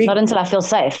 Not until I feel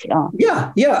safe.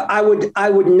 Yeah. Yeah. I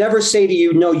would never say to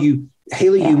you, no,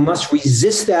 Hayley, you must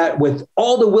resist that with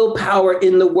all the willpower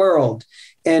in the world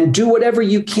and do whatever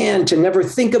you can to never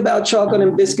think about chocolate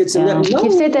and biscuits. And that. No.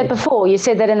 You've said that before. You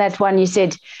said that in that one. You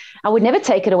said, I would never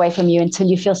take it away from you until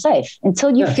you feel safe,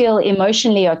 until you feel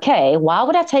emotionally okay. Why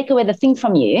would I take away the thing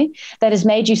from you that has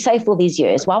made you safe all these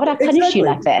years? Why would I punish you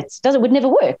like that? It would never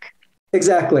work.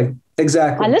 Exactly.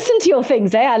 I listen to your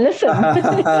things, I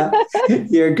listen.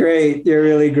 You're great. You're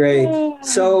really great.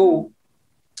 So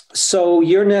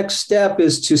your next step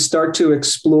is to start to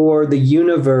explore the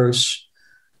universe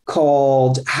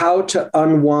called How to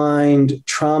Unwind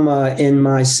Trauma in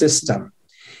My System.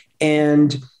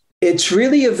 And it's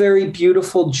really a very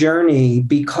beautiful journey,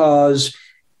 because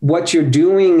what you're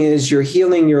doing is you're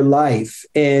healing your life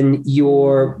and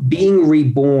you're being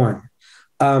reborn.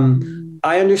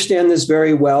 I understand this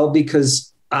very well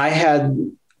because I had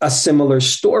a similar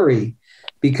story,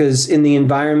 because in the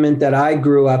environment that I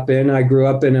grew up in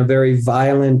a very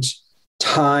violent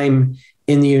time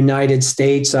in the United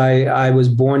States. I was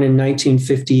born in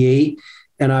 1958.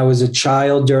 And I was a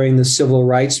child during the civil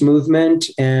rights movement.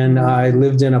 And I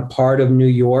lived in a part of New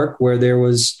York where there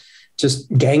was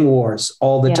just gang wars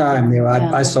all the time.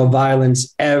 I saw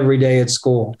violence every day at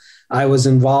school. I was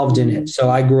involved in it. So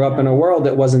I grew up in a world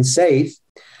that wasn't safe.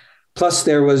 Plus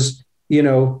there was,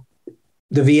 the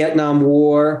Vietnam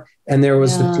War, and there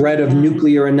was the threat of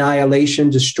nuclear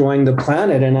annihilation destroying the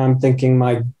planet. And I'm thinking,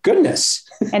 my goodness.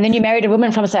 And then you married a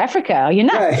woman from South Africa. Are you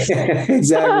nuts? Right.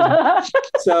 Exactly.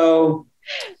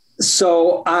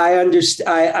 So I understand.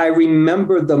 I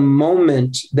remember the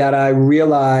moment that I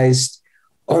realized,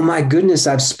 oh my goodness,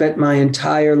 I've spent my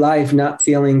entire life not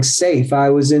feeling safe. I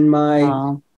was in my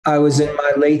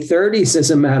late 30s,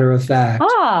 as a matter of fact,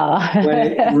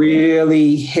 when it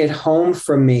really hit home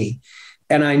for me.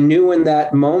 And I knew in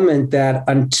that moment that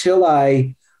until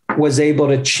I was able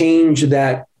to change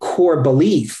that core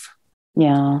belief,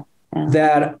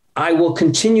 that I will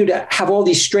continue to have all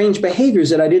these strange behaviors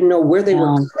that I didn't know where they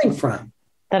were coming from.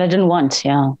 That I didn't want.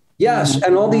 Yes.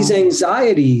 And all these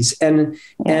anxieties and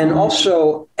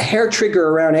also hair trigger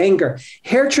around anger.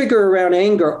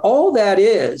 All that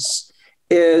is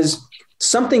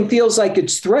something feels like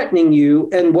it's threatening you.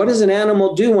 And what does an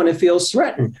animal do when it feels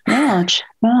threatened? Ouch.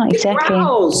 Oh, exactly. It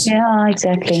growls. Yeah,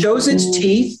 exactly. It shows its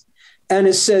teeth and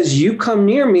it says, you come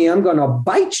near me, I'm going to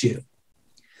bite you.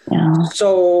 Yeah.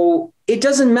 So it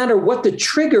doesn't matter what the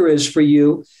trigger is for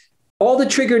you. All the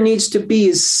trigger needs to be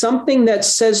is something that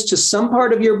says to some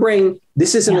part of your brain,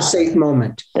 this isn't a safe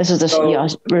moment. This is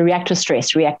react to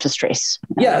stress.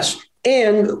 Yes.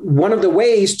 And one of the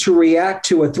ways to react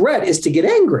to a threat is to get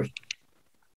angry.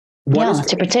 One is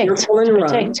to protect.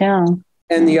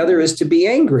 And the other is to be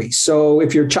angry. So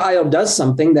if your child does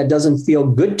something that doesn't feel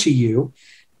good to you,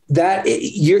 that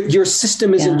your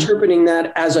system is interpreting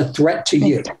that as a threat to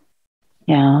you.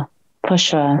 Yeah, for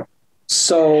sure.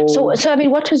 So I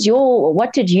mean, what did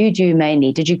you do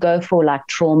mainly? Did you go for like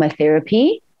trauma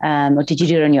therapy, or did you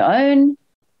do it on your own?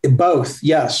 Both.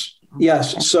 Yes.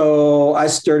 Yes. Okay. So I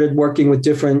started working with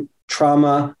different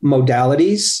trauma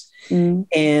modalities,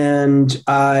 and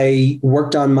I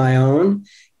worked on my own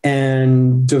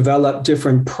and developed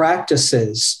different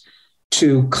practices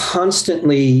to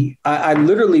constantly, I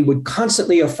literally would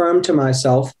constantly affirm to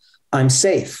myself, I'm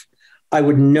safe. I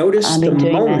would notice the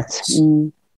moments.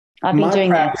 I've been doing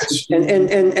practice, that.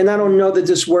 And I don't know that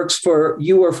this works for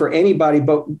you or for anybody,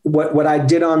 but what I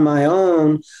did on my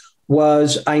own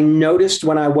was I noticed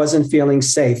when I wasn't feeling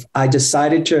safe. I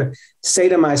decided to say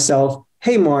to myself,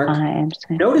 hey, Mark,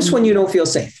 notice when you don't feel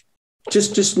safe.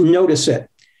 Just notice it.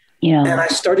 Yeah. And I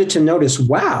started to notice,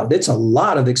 wow, that's a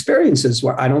lot of experiences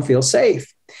where I don't feel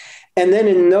safe. And then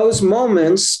in those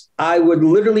moments, I would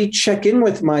literally check in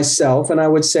with myself and I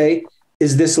would say,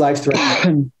 is this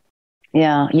life-threatening?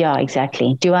 Yeah,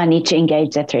 exactly. Do I need to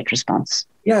engage that threat response?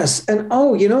 Yes. And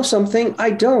something,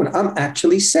 I don't. I'm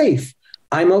actually safe.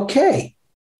 I'm okay.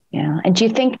 Yeah. And do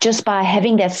you think just by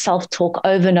having that self-talk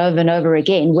over and over and over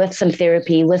again with some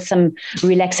therapy, with some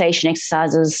relaxation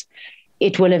exercises,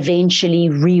 it will eventually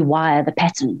rewire the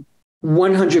pattern?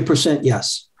 100%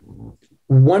 yes.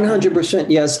 100%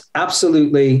 yes,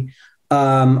 absolutely.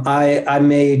 I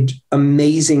made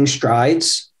amazing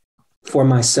strides for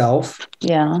myself.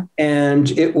 Yeah.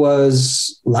 And it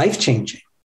was life-changing.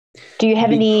 Do you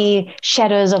have any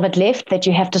shadows of it left that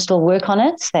you have to still work on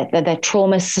it? That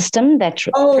trauma system,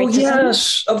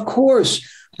 yes, of course.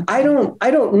 I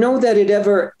don't know that it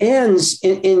ever ends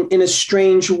in a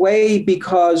strange way,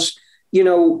 because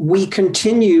we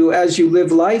continue as you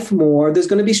live life more. There's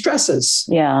going to be stresses.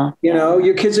 Yeah.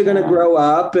 Your kids are going to grow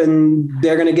up and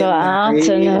they're going to get married.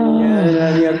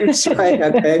 That's right.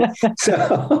 Okay.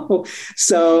 So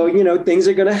things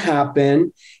are going to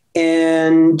happen.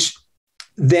 And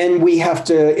then we have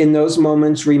to, in those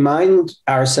moments, remind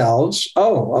ourselves,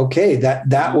 oh, okay,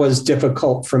 that was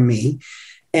difficult for me.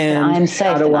 And I'm safe,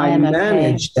 how do I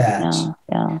manage that?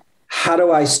 Yeah. How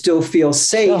do I still feel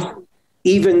safe,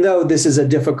 even though this is a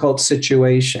difficult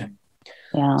situation?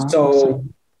 Yeah. So,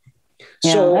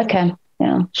 okay.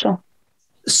 Yeah, sure.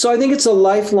 So I think it's a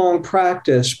lifelong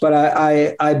practice, but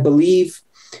I believe,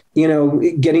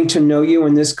 getting to know you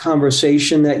in this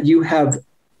conversation, that you have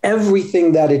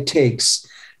everything that it takes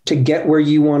to get where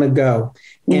you want to go.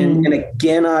 And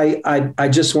again, I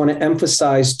just want to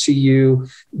emphasize to you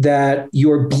that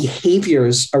your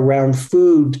behaviors around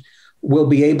food will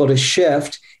be able to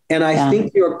shift. And I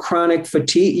think your chronic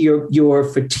fatigue, your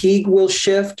fatigue will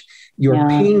shift, your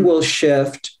pain will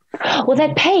shift. Well,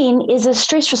 that pain is a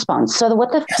stress response. So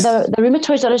what the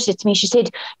rheumatologist said to me, she said,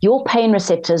 your pain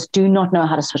receptors do not know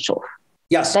how to switch off.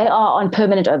 Yes. They are on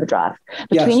permanent overdrive.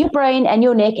 Between your brain and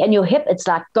your neck and your hip, it's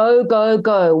like, go, go,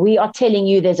 go. We are telling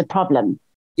you there's a problem.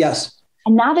 Yes.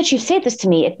 And now that you've said this to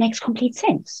me, it makes complete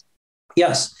sense.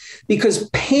 Yes. Because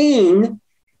pain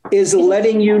is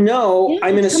letting you know,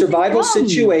 I'm in a survival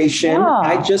situation. Yeah.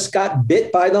 I just got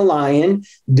bit by the lion.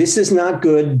 This is not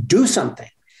good. Do something.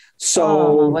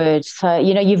 So, my word. So,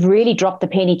 you've really dropped the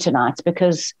penny tonight,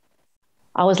 because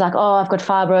I was like, I've got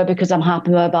fibro because I'm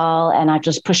hypermobile and I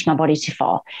just pushed my body too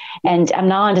far. And I'm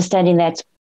now understanding that,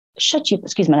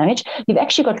 excuse my language, you've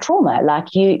actually got trauma.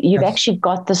 Like you've actually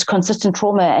got this consistent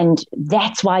trauma, and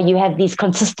that's why you have these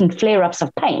consistent flare-ups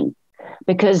of pain,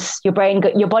 because your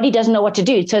body doesn't know what to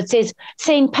do. So it says,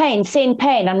 send pain,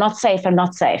 I'm not safe.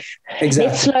 Exactly.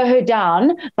 Let's slow her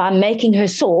down by making her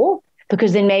sore,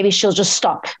 because then maybe she'll just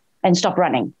stop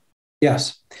running.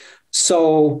 Yes.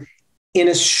 So in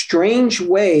a strange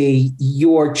way,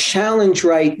 your challenge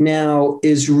right now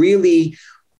is really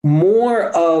more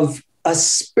of a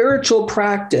spiritual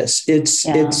practice.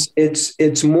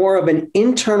 It's more of an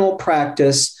internal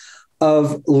practice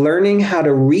of learning how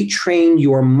to retrain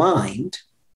your mind,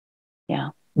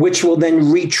 which will then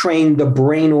retrain the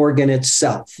brain organ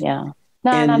itself. Yeah.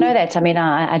 No, and I know that. I mean,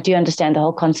 I do understand the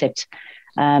whole concept.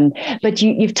 But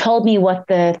you've told me what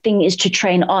the thing is to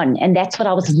train on, and that's what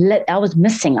I was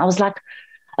missing. I was like,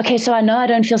 okay, so I know I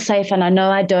don't feel safe, and I know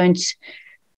I don't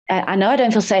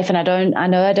feel safe, and I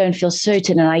know I don't feel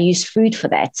certain, and I use food for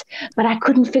that. But I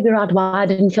couldn't figure out why I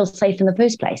didn't feel safe in the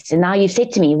first place. And now you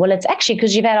said to me, well, it's actually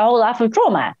because you've had a whole life of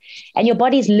trauma, and your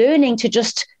body's learning to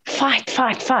just fight.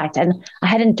 And I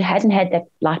hadn't had that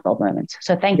light bulb moment.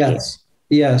 So thank you.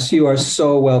 Yes, you are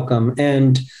so welcome.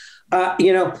 And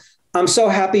I'm so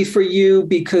happy for you,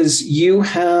 because you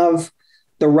have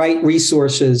the right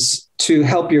resources to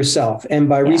help yourself. And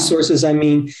by resources, I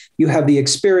mean, you have the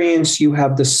experience, you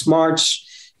have the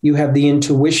smarts, you have the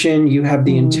intuition, you have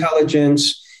the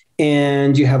intelligence,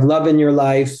 and you have love in your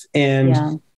life.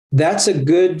 And that's a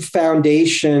good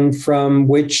foundation from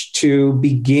which to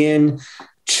begin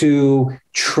to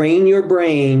train your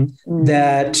brain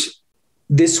that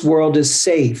this world is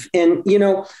safe. And,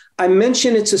 I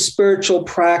mention it's a spiritual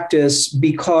practice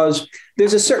because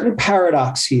there's a certain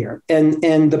paradox here. And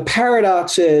the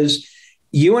paradox is,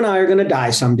 you and I are going to die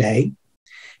someday.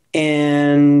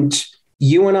 And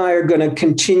you and I are going to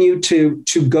continue to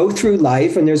go through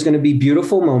life. And there's going to be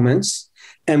beautiful moments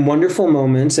and wonderful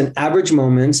moments and average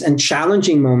moments and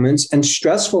challenging moments and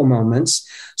stressful moments.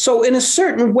 So in a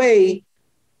certain way,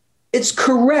 it's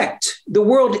correct. The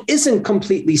world isn't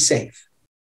completely safe.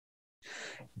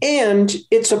 And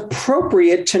it's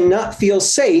appropriate to not feel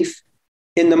safe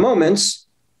in the moments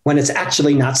when it's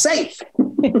actually not safe.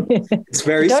 It's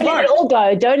very smart.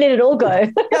 Don't let it all go.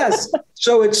 Yes.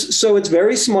 So it's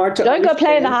very smart to don't go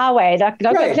play on the highway. Don't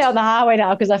go play on the highway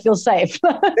now because I feel safe.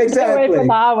 Exactly. Stay away from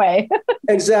the highway.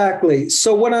 Exactly.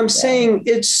 So what I'm saying,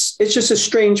 it's just a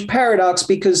strange paradox,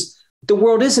 because the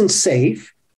world isn't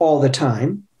safe all the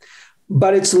time,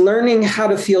 but it's learning how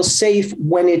to feel safe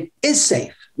when it is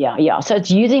safe. Yeah. So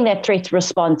it's using that threat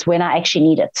response when I actually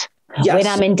need it. Yes. When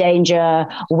I'm in danger,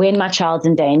 when my child's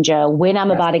in danger, when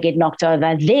I'm about to get knocked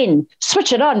over, then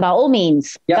switch it on by all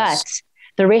means. Yes.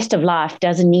 But the rest of life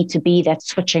doesn't need to be that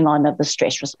switching on of the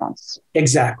stress response.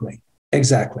 Exactly.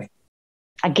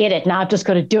 I get it. Now I've just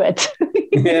got to do it.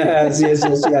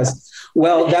 Yes.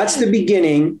 Well, that's the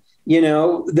beginning.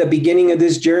 The beginning of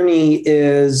this journey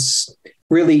is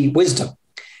really wisdom.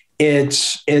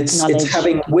 It's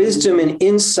having wisdom and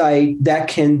insight that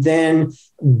can then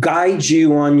guide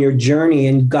you on your journey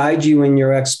and guide you in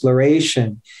your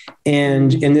exploration.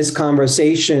 And in this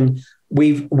conversation,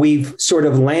 we've sort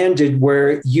of landed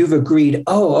where you've agreed,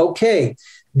 oh, okay,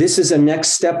 this is a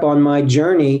next step on my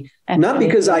journey. Absolutely. Not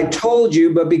because I told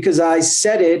you, but because I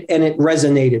said it and it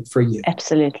resonated for you.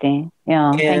 Absolutely.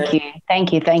 Yeah. Thank you.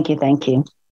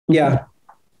 Yeah.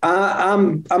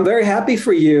 I'm very happy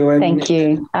for you. And thank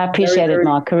you. I appreciate it,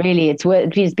 Marc. Really,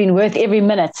 it's been worth every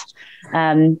minute.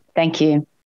 Thank you.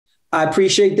 I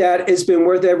appreciate that. It's been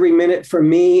worth every minute for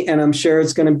me, and I'm sure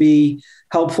it's going to be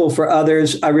helpful for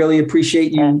others. I really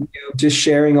appreciate you just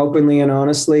sharing openly and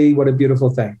honestly. What a beautiful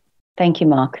thing. Thank you,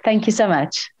 Marc. Thank you so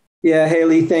much. Yeah,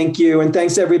 Hayley, thank you. And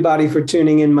thanks everybody for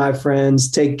tuning in, my friends.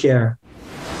 Take care.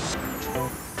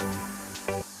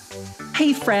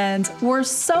 Hey friends, we're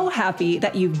so happy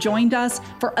that you've joined us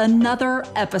for another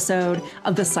episode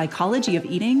of The Psychology of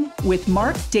Eating with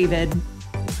Marc David.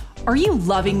 Are you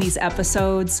loving these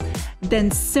episodes? Then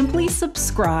simply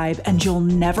subscribe and you'll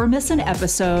never miss an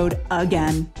episode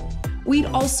again. We'd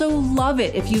also love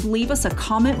it if you'd leave us a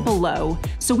comment below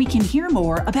so we can hear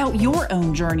more about your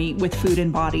own journey with food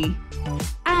and body.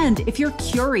 And if you're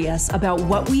curious about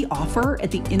what we offer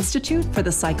at the Institute for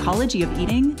the Psychology of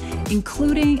Eating,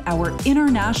 including our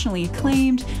internationally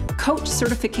acclaimed coach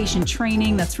certification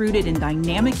training that's rooted in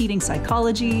dynamic eating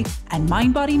psychology and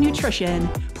mind-body nutrition,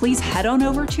 please head on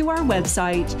over to our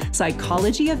website,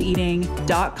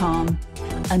 psychologyofeating.com.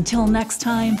 Until next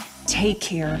time, take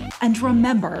care. And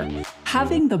remember,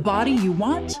 having the body you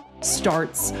want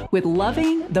starts with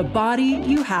loving the body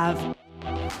you have.